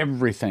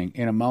 everything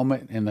in a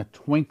moment, in the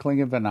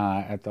twinkling of an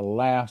eye, at the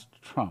last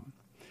trump.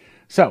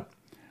 So,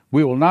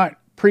 we will not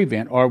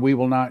prevent, or it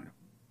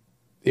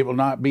will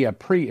not be a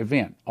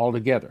pre-event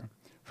altogether.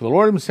 For the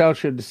Lord himself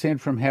shall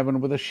descend from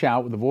heaven with a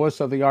shout, with the voice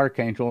of the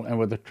archangel, and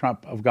with the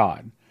trump of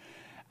God.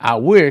 I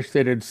wish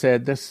that it had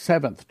said the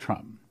seventh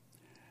trump.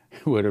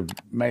 It would have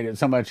made it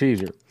so much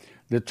easier.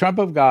 The trump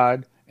of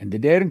God and the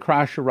dead in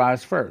Christ shall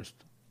rise first.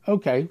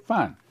 Okay,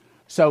 fine.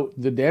 So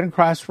the dead in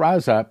Christ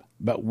rise up,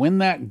 but when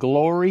that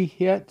glory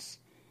hits,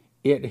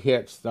 it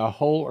hits the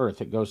whole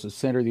earth. It goes to the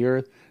center of the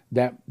earth.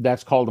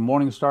 That's called the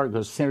morning star. It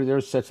goes to the center of the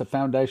earth, sets the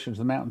foundations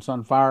of the mountains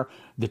on fire.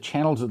 The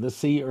channels of the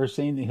sea are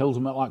seen. The hills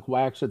melt like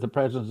wax at the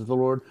presence of the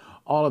Lord.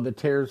 All of the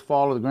tares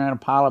fall to the ground, a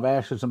pile of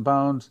ashes and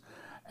bones.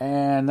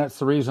 And that's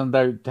the reason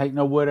they take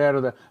no wood out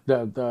of the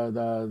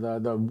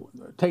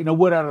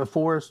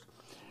forest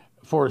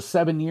for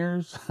 7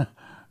 years,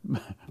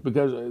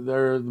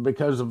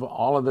 because of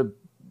all of the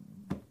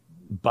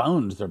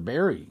bones they're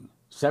burying.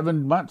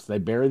 7 months they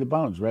bury the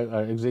bones.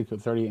 Ezekiel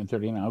 38 and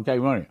 39. Okay,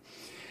 right.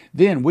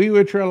 Then we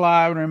which are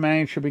alive and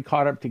remain shall be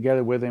caught up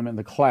together with him in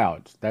the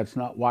clouds. That's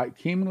not white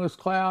cumulus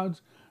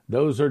clouds.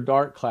 Those are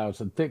dark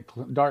clouds and thick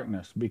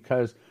darkness,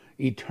 because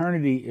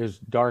eternity is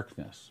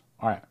darkness.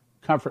 All right.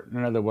 Comfort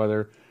one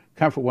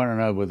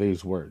another with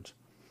these words.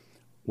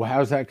 Well,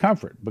 how's that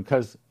comfort?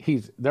 Because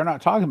they're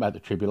not talking about the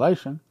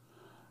tribulation.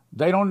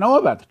 They don't know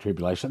about the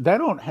tribulation. They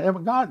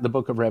haven't got the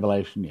book of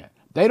Revelation yet.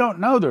 They don't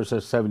know there's a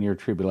 7-year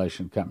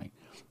tribulation coming.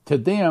 To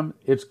them,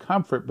 it's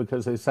comfort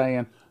because they're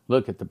saying,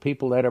 look, at the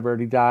people that have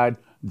already died,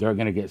 they're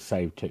going to get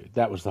saved too.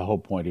 That was the whole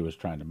point he was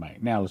trying to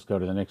make. Now let's go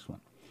to the next one.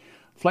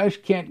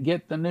 Flesh can't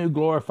get the new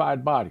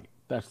glorified body.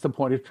 That's the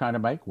point he's trying to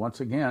make. Once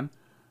again,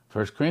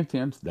 1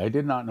 Corinthians, they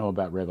did not know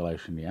about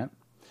Revelation yet.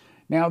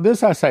 Now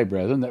this I say,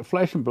 brethren, that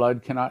flesh and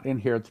blood cannot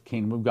inherit the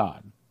kingdom of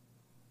God.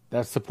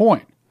 That's the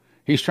point.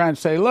 He's trying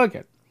to say, look,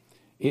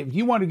 if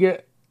you want to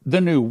get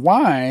the new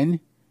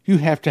wine, you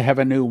have to have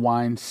a new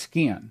wine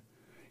skin.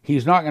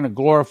 He's not going to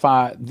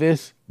glorify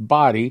this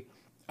body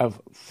of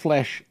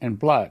flesh and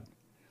blood.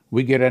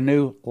 We get a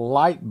new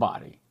light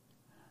body.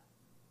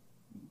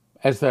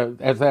 As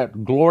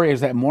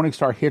that morning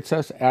star hits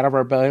us, out of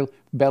our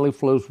belly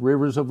flows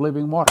rivers of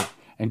living water.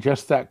 And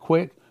just that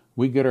quick,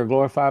 we get our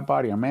glorified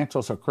body, our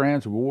mantles, our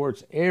crowns,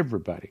 rewards,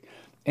 everybody.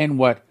 And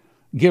what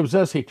gives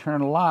us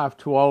eternal life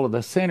to all of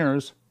the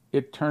sinners,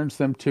 it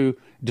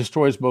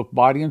destroys both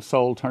body and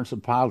soul, turns to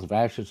piles of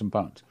ashes and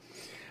bones.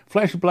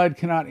 Flesh and blood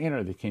cannot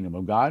enter the kingdom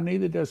of God,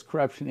 neither does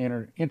corruption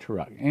enter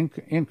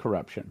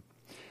incorruption.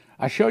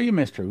 I show you a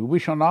mystery. We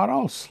shall not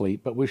all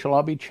sleep, but we shall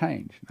all be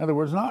changed. In other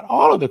words, not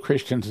all of the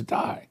Christians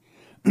die.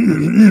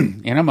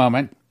 In a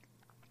moment,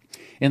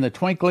 in the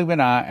twinkling of an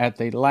eye, at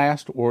the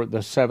last or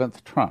the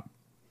seventh trump.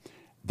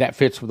 That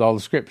fits with all the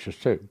scriptures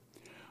too.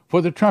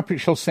 For the trumpet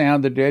shall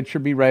sound, the dead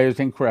shall be raised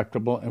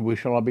incorruptible, and we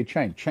shall all be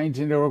changed. Changed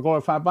into a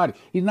glorified body.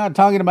 He's not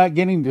talking about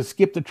getting to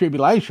skip the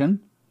tribulation.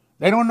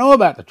 They don't know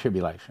about the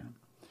tribulation.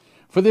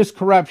 For this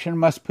corruption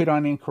must put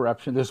on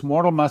incorruption. This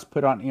mortal must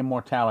put on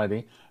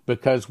immortality,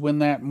 because when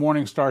that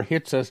morning star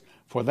hits us,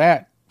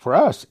 for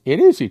us,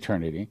 it is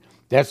eternity.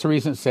 That's the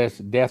reason it says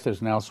death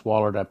is now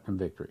swallowed up in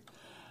victory.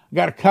 I've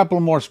got a couple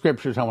more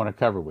scriptures I want to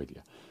cover with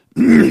you.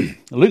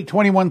 Luke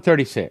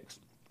 21:36.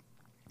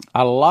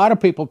 A lot of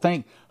people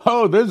think,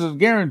 this is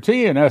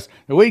guaranteeing us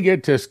that we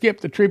get to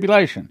skip the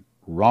tribulation.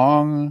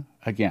 Wrong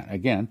again.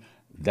 Again,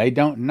 they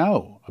don't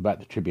know about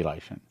the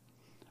tribulation.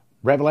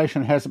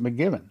 Revelation hasn't been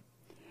given.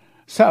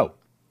 So,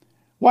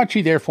 watch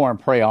ye therefore and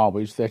pray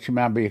always, that you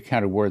might be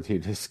accounted worthy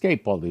to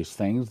escape all these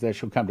things that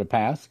shall come to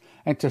pass,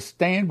 and to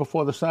stand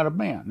before the Son of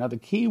Man. Now, the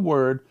key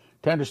word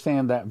to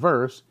understand that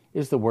verse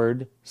is the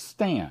word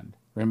stand.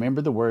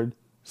 Remember the word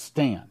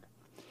stand.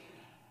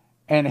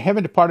 And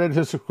heaven departed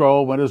as a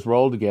scroll when it was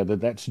rolled together.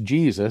 That's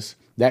Jesus.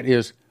 That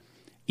is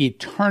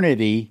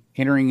eternity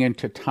entering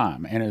into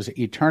time. And as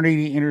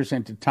eternity enters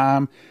into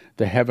time,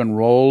 the heaven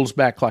rolls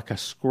back like a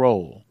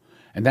scroll.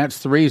 And that's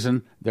the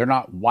reason they're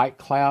not white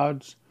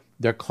clouds.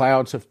 They're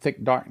clouds of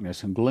thick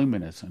darkness and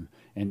gloominess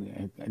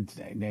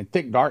and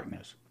thick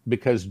darkness.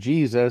 Because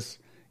Jesus,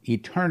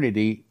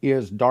 eternity,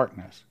 is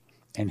darkness.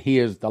 And he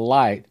is the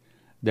light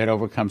that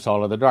overcomes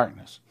all of the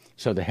darkness.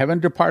 So the heaven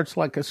departs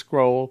like a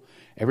scroll.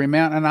 Every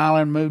mountain and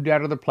island moved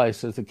out of their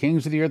places. The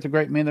kings of the earth, the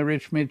great men, the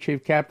rich men,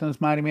 chief captains,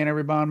 mighty men,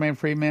 every bondman,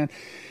 free man,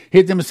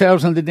 hid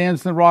themselves in the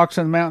dens and the rocks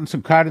and the mountains,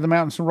 and cried to the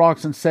mountains and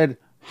rocks, and said,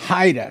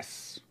 hide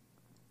us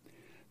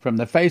from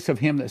the face of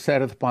him that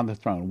sitteth upon the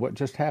throne. What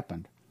just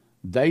happened?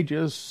 They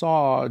just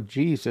saw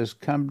Jesus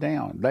come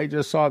down. They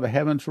just saw the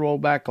heavens roll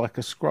back like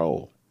a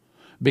scroll,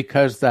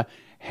 because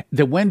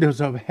the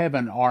windows of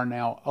heaven are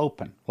now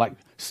open. Like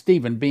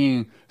Stephen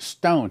being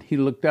stoned, he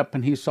looked up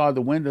and he saw the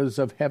windows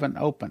of heaven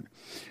open.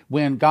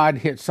 When God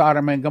hit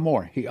Sodom and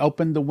Gomorrah, he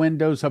opened the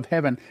windows of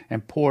heaven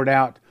and poured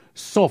out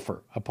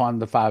sulfur upon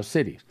the 5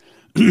 cities.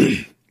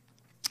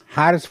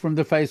 Hide us from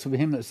the face of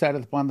him that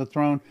sitteth upon the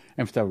throne,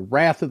 and from the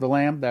wrath of the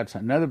Lamb. That's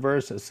another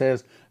verse that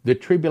says the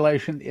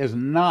tribulation is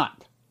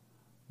not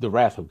the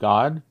wrath of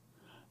God.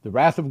 The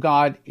wrath of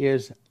God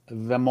is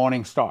the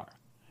morning star.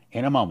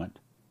 In a moment,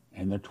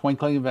 in the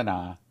twinkling of an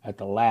eye, at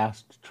the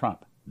last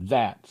trump.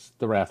 That's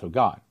the wrath of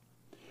God.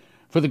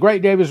 For the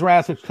great day of his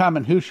wrath is come,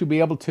 and who shall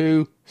be able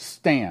to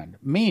stand?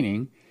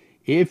 Meaning,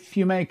 if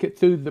you make it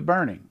through the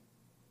burning,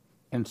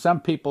 and some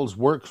people's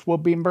works will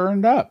be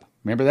burned up.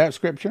 Remember that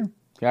scripture?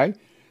 Okay?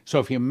 So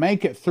if you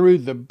make it through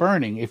the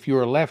burning, if you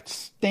are left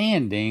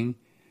standing,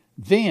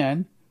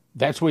 then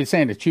that's what he's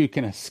saying, that you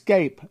can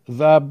escape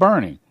the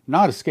burning,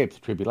 not escape the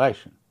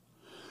tribulation.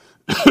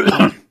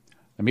 Let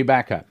me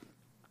back up.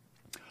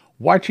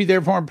 Watch ye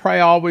therefore and pray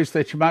always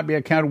that you might be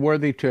accounted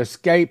worthy to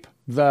escape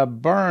the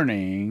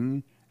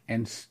burning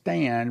and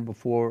stand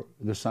before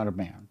the Son of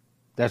Man.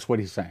 That's what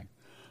he's saying.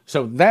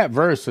 So that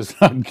verse is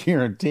not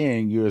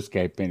guaranteeing you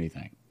escape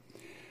anything.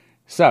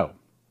 So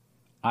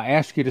I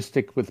ask you to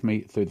stick with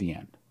me through the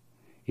end.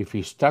 If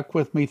you stuck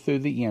with me through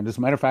the end, as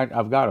a matter of fact,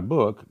 I've got a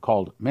book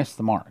called Miss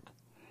the Mark,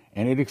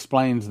 and it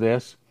explains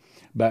this,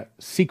 but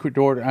Secret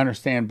Door to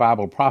Understand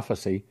Bible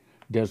Prophecy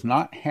does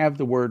not have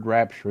the word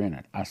rapture in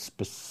it. I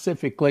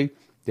specifically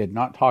did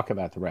not talk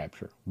about the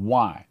rapture.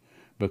 Why?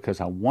 Because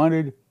I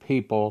wanted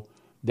people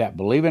that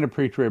believe in a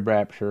pre-trib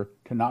rapture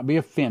to not be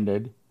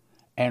offended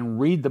and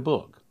read the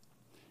book.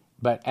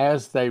 But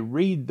as they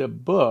read the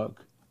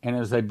book and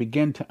as they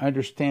begin to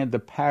understand the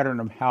pattern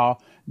of how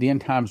the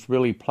end times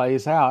really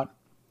plays out,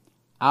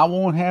 I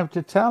won't have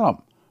to tell them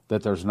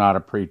that there's not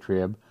a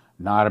pre-trib,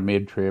 not a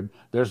mid-trib.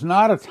 There's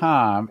not a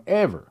time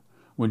ever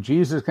when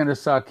Jesus is going to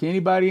suck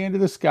anybody into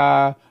the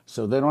sky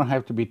so they don't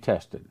have to be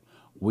tested.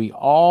 We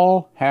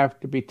all have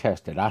to be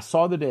tested. I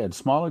saw the dead,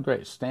 small and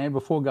great, stand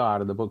before God,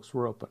 and the books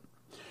were open.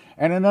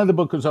 And another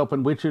book was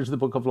opened, which is the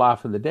book of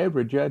life, and the dead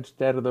were judged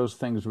out of those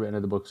things written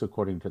in the books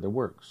according to their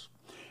works.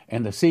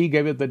 And the sea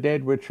gave up the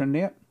dead which were in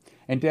it,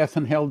 and death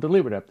and hell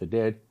delivered up the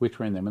dead which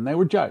were in them, and they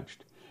were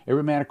judged,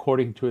 every man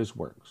according to his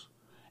works.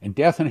 And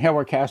death and hell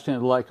were cast into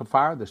the lake of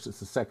fire. This is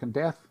the second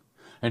death.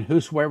 And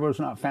whosoever was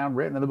not found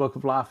written in the book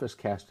of life is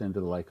cast into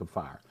the lake of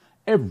fire.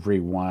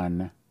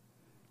 Everyone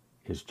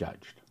is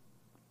judged.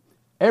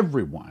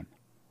 Everyone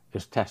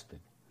is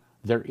tested.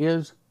 There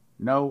is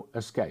no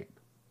escape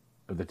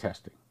of the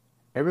testing.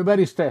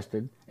 Everybody's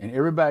tested, and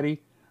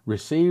everybody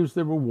receives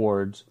the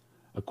rewards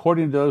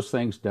according to those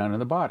things done in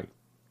the body.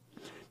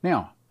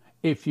 Now,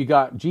 if you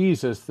got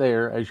Jesus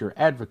there as your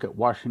advocate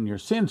washing your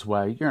sins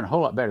away, you're in a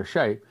whole lot better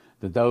shape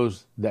than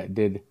those that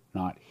did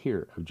not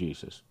hear of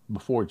Jesus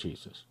before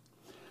Jesus.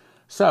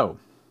 So,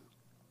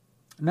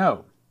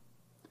 no,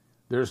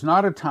 there's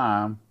not a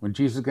time when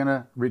Jesus is going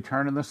to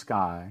return in the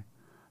sky,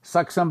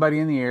 suck somebody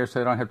in the air so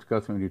they don't have to go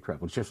through any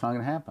trouble. It's just not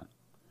going to happen.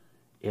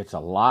 It's a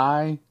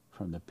lie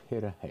from the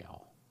pit of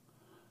hell.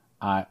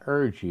 I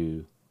urge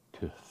you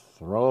to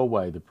throw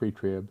away the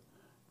pre-trib,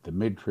 the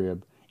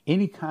mid-trib,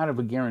 any kind of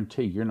a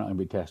guarantee you're not going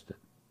to be tested.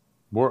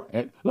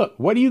 Look,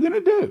 what are you going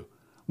to do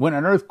when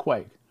an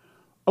earthquake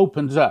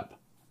opens up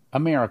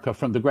America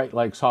from the Great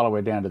Lakes all the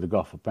way down to the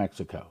Gulf of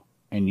Mexico,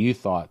 and you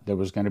thought there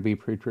was going to be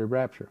pre-trib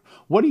rapture?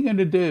 What are you going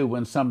to do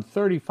when some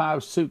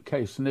 35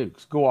 suitcase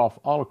nukes go off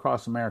all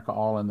across America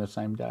all in the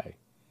same day,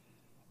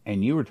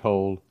 and you were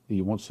told that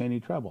you won't see any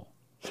trouble?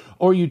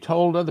 Or you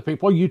told other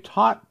people, or you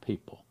taught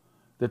people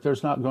that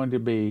there's not going to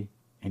be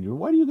any.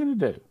 What are you going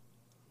to do?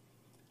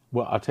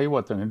 Well, I'll tell you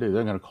what they're going to do.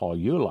 They're going to call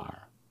you a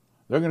liar.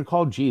 They're going to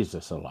call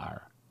Jesus a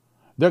liar.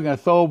 They're going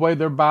to throw away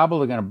their Bible.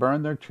 They're going to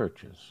burn their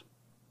churches.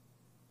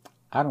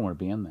 I don't want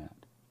to be in that.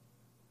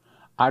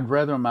 I'd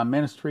rather my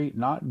ministry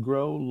not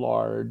grow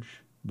large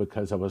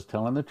because I was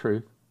telling the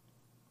truth,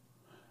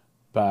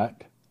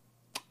 but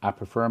I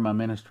prefer my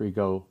ministry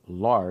go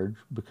large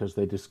because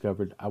they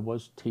discovered I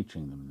was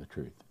teaching them the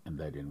truth and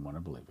they didn't want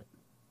to believe it.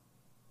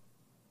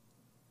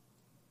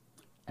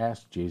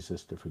 Ask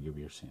Jesus to forgive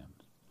your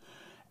sins.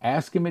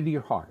 Ask him into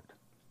your heart.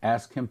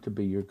 Ask him to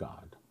be your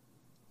God.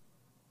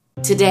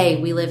 Today,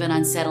 we live in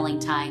unsettling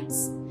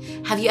times.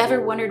 Have you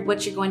ever wondered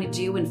what you're going to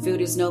do when food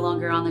is no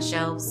longer on the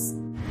shelves?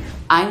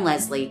 I'm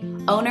Leslie,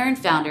 owner and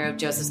founder of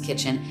Joseph's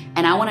Kitchen,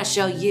 and I want to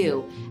show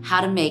you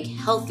how to make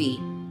healthy,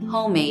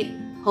 homemade,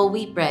 whole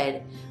wheat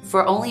bread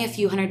for only a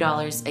few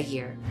 $100s a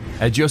year.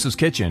 At Joseph's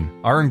Kitchen,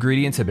 our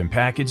ingredients have been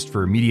packaged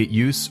for immediate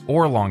use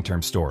or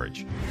long-term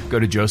storage. Go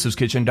to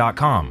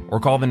josephskitchen.com or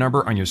call the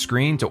number on your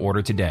screen to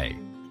order today.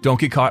 Don't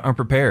get caught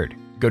unprepared.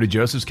 Go to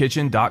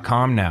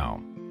josephskitchen.com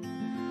now.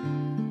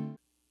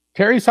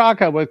 Terry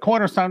Saka with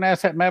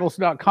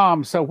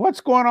CornerstoneAssetMetals.com. So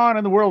what's going on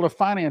in the world of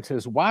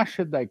finances? Why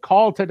should they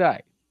call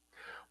today?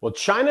 Well,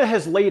 China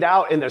has laid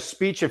out in a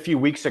speech a few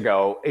weeks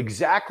ago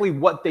exactly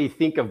what they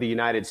think of the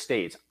United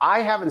States.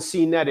 I haven't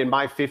seen that in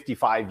my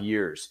 55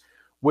 years.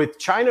 With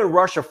China and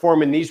Russia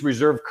forming these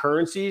reserve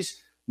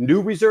currencies, new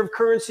reserve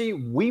currency,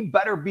 we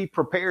better be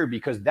prepared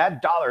because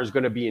that dollar is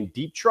going to be in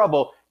deep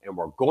trouble and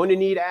we're going to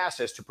need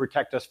assets to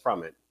protect us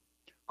from it.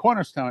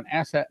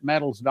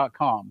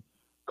 CornerstoneAssetMetals.com.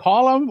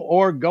 Call them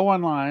or go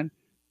online,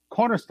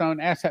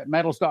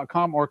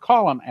 CornerstoneAssetMetals.com, or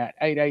call them at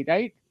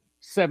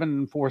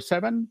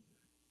 888-747-3309.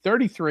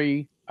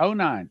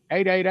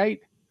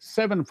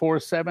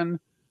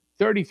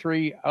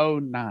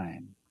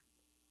 888-747-3309.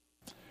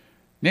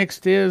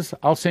 Next is,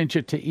 I'll send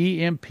you to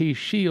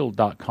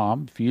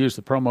EMPShield.com. If you use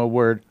the promo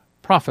word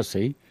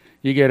prophecy,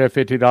 you get a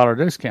 $50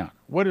 discount.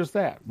 What is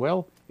that?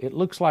 Well, it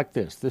looks like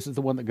this. This is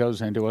the one that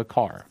goes into a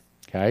car,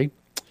 okay?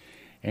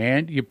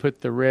 And you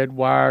put the red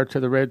wire to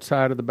the red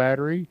side of the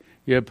battery.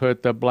 you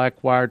put the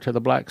black wire to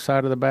the black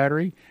side of the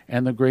battery,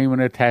 and the green one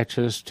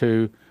attaches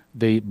to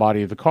the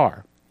body of the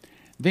car.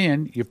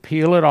 Then you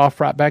peel it off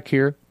right back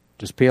here.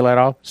 Just peel that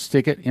off,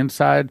 stick it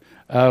inside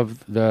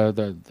of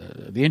the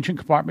engine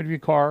compartment of your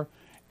car.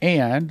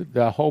 And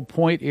the whole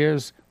point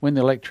is when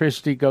the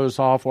electricity goes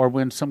off, or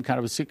when some kind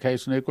of a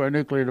suitcase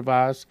nuclear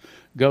device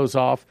goes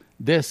off,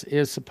 this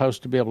is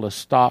supposed to be able to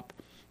stop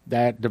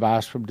that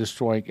device from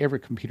destroying every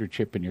computer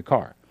chip in your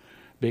car.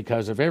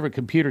 Because if every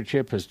computer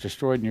chip is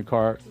destroyed in your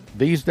car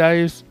these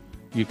days,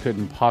 you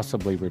couldn't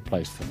possibly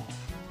replace them all.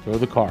 Throw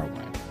the car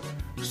away.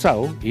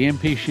 So,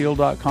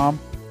 empshield.com,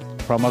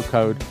 promo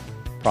code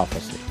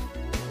PROPHECY.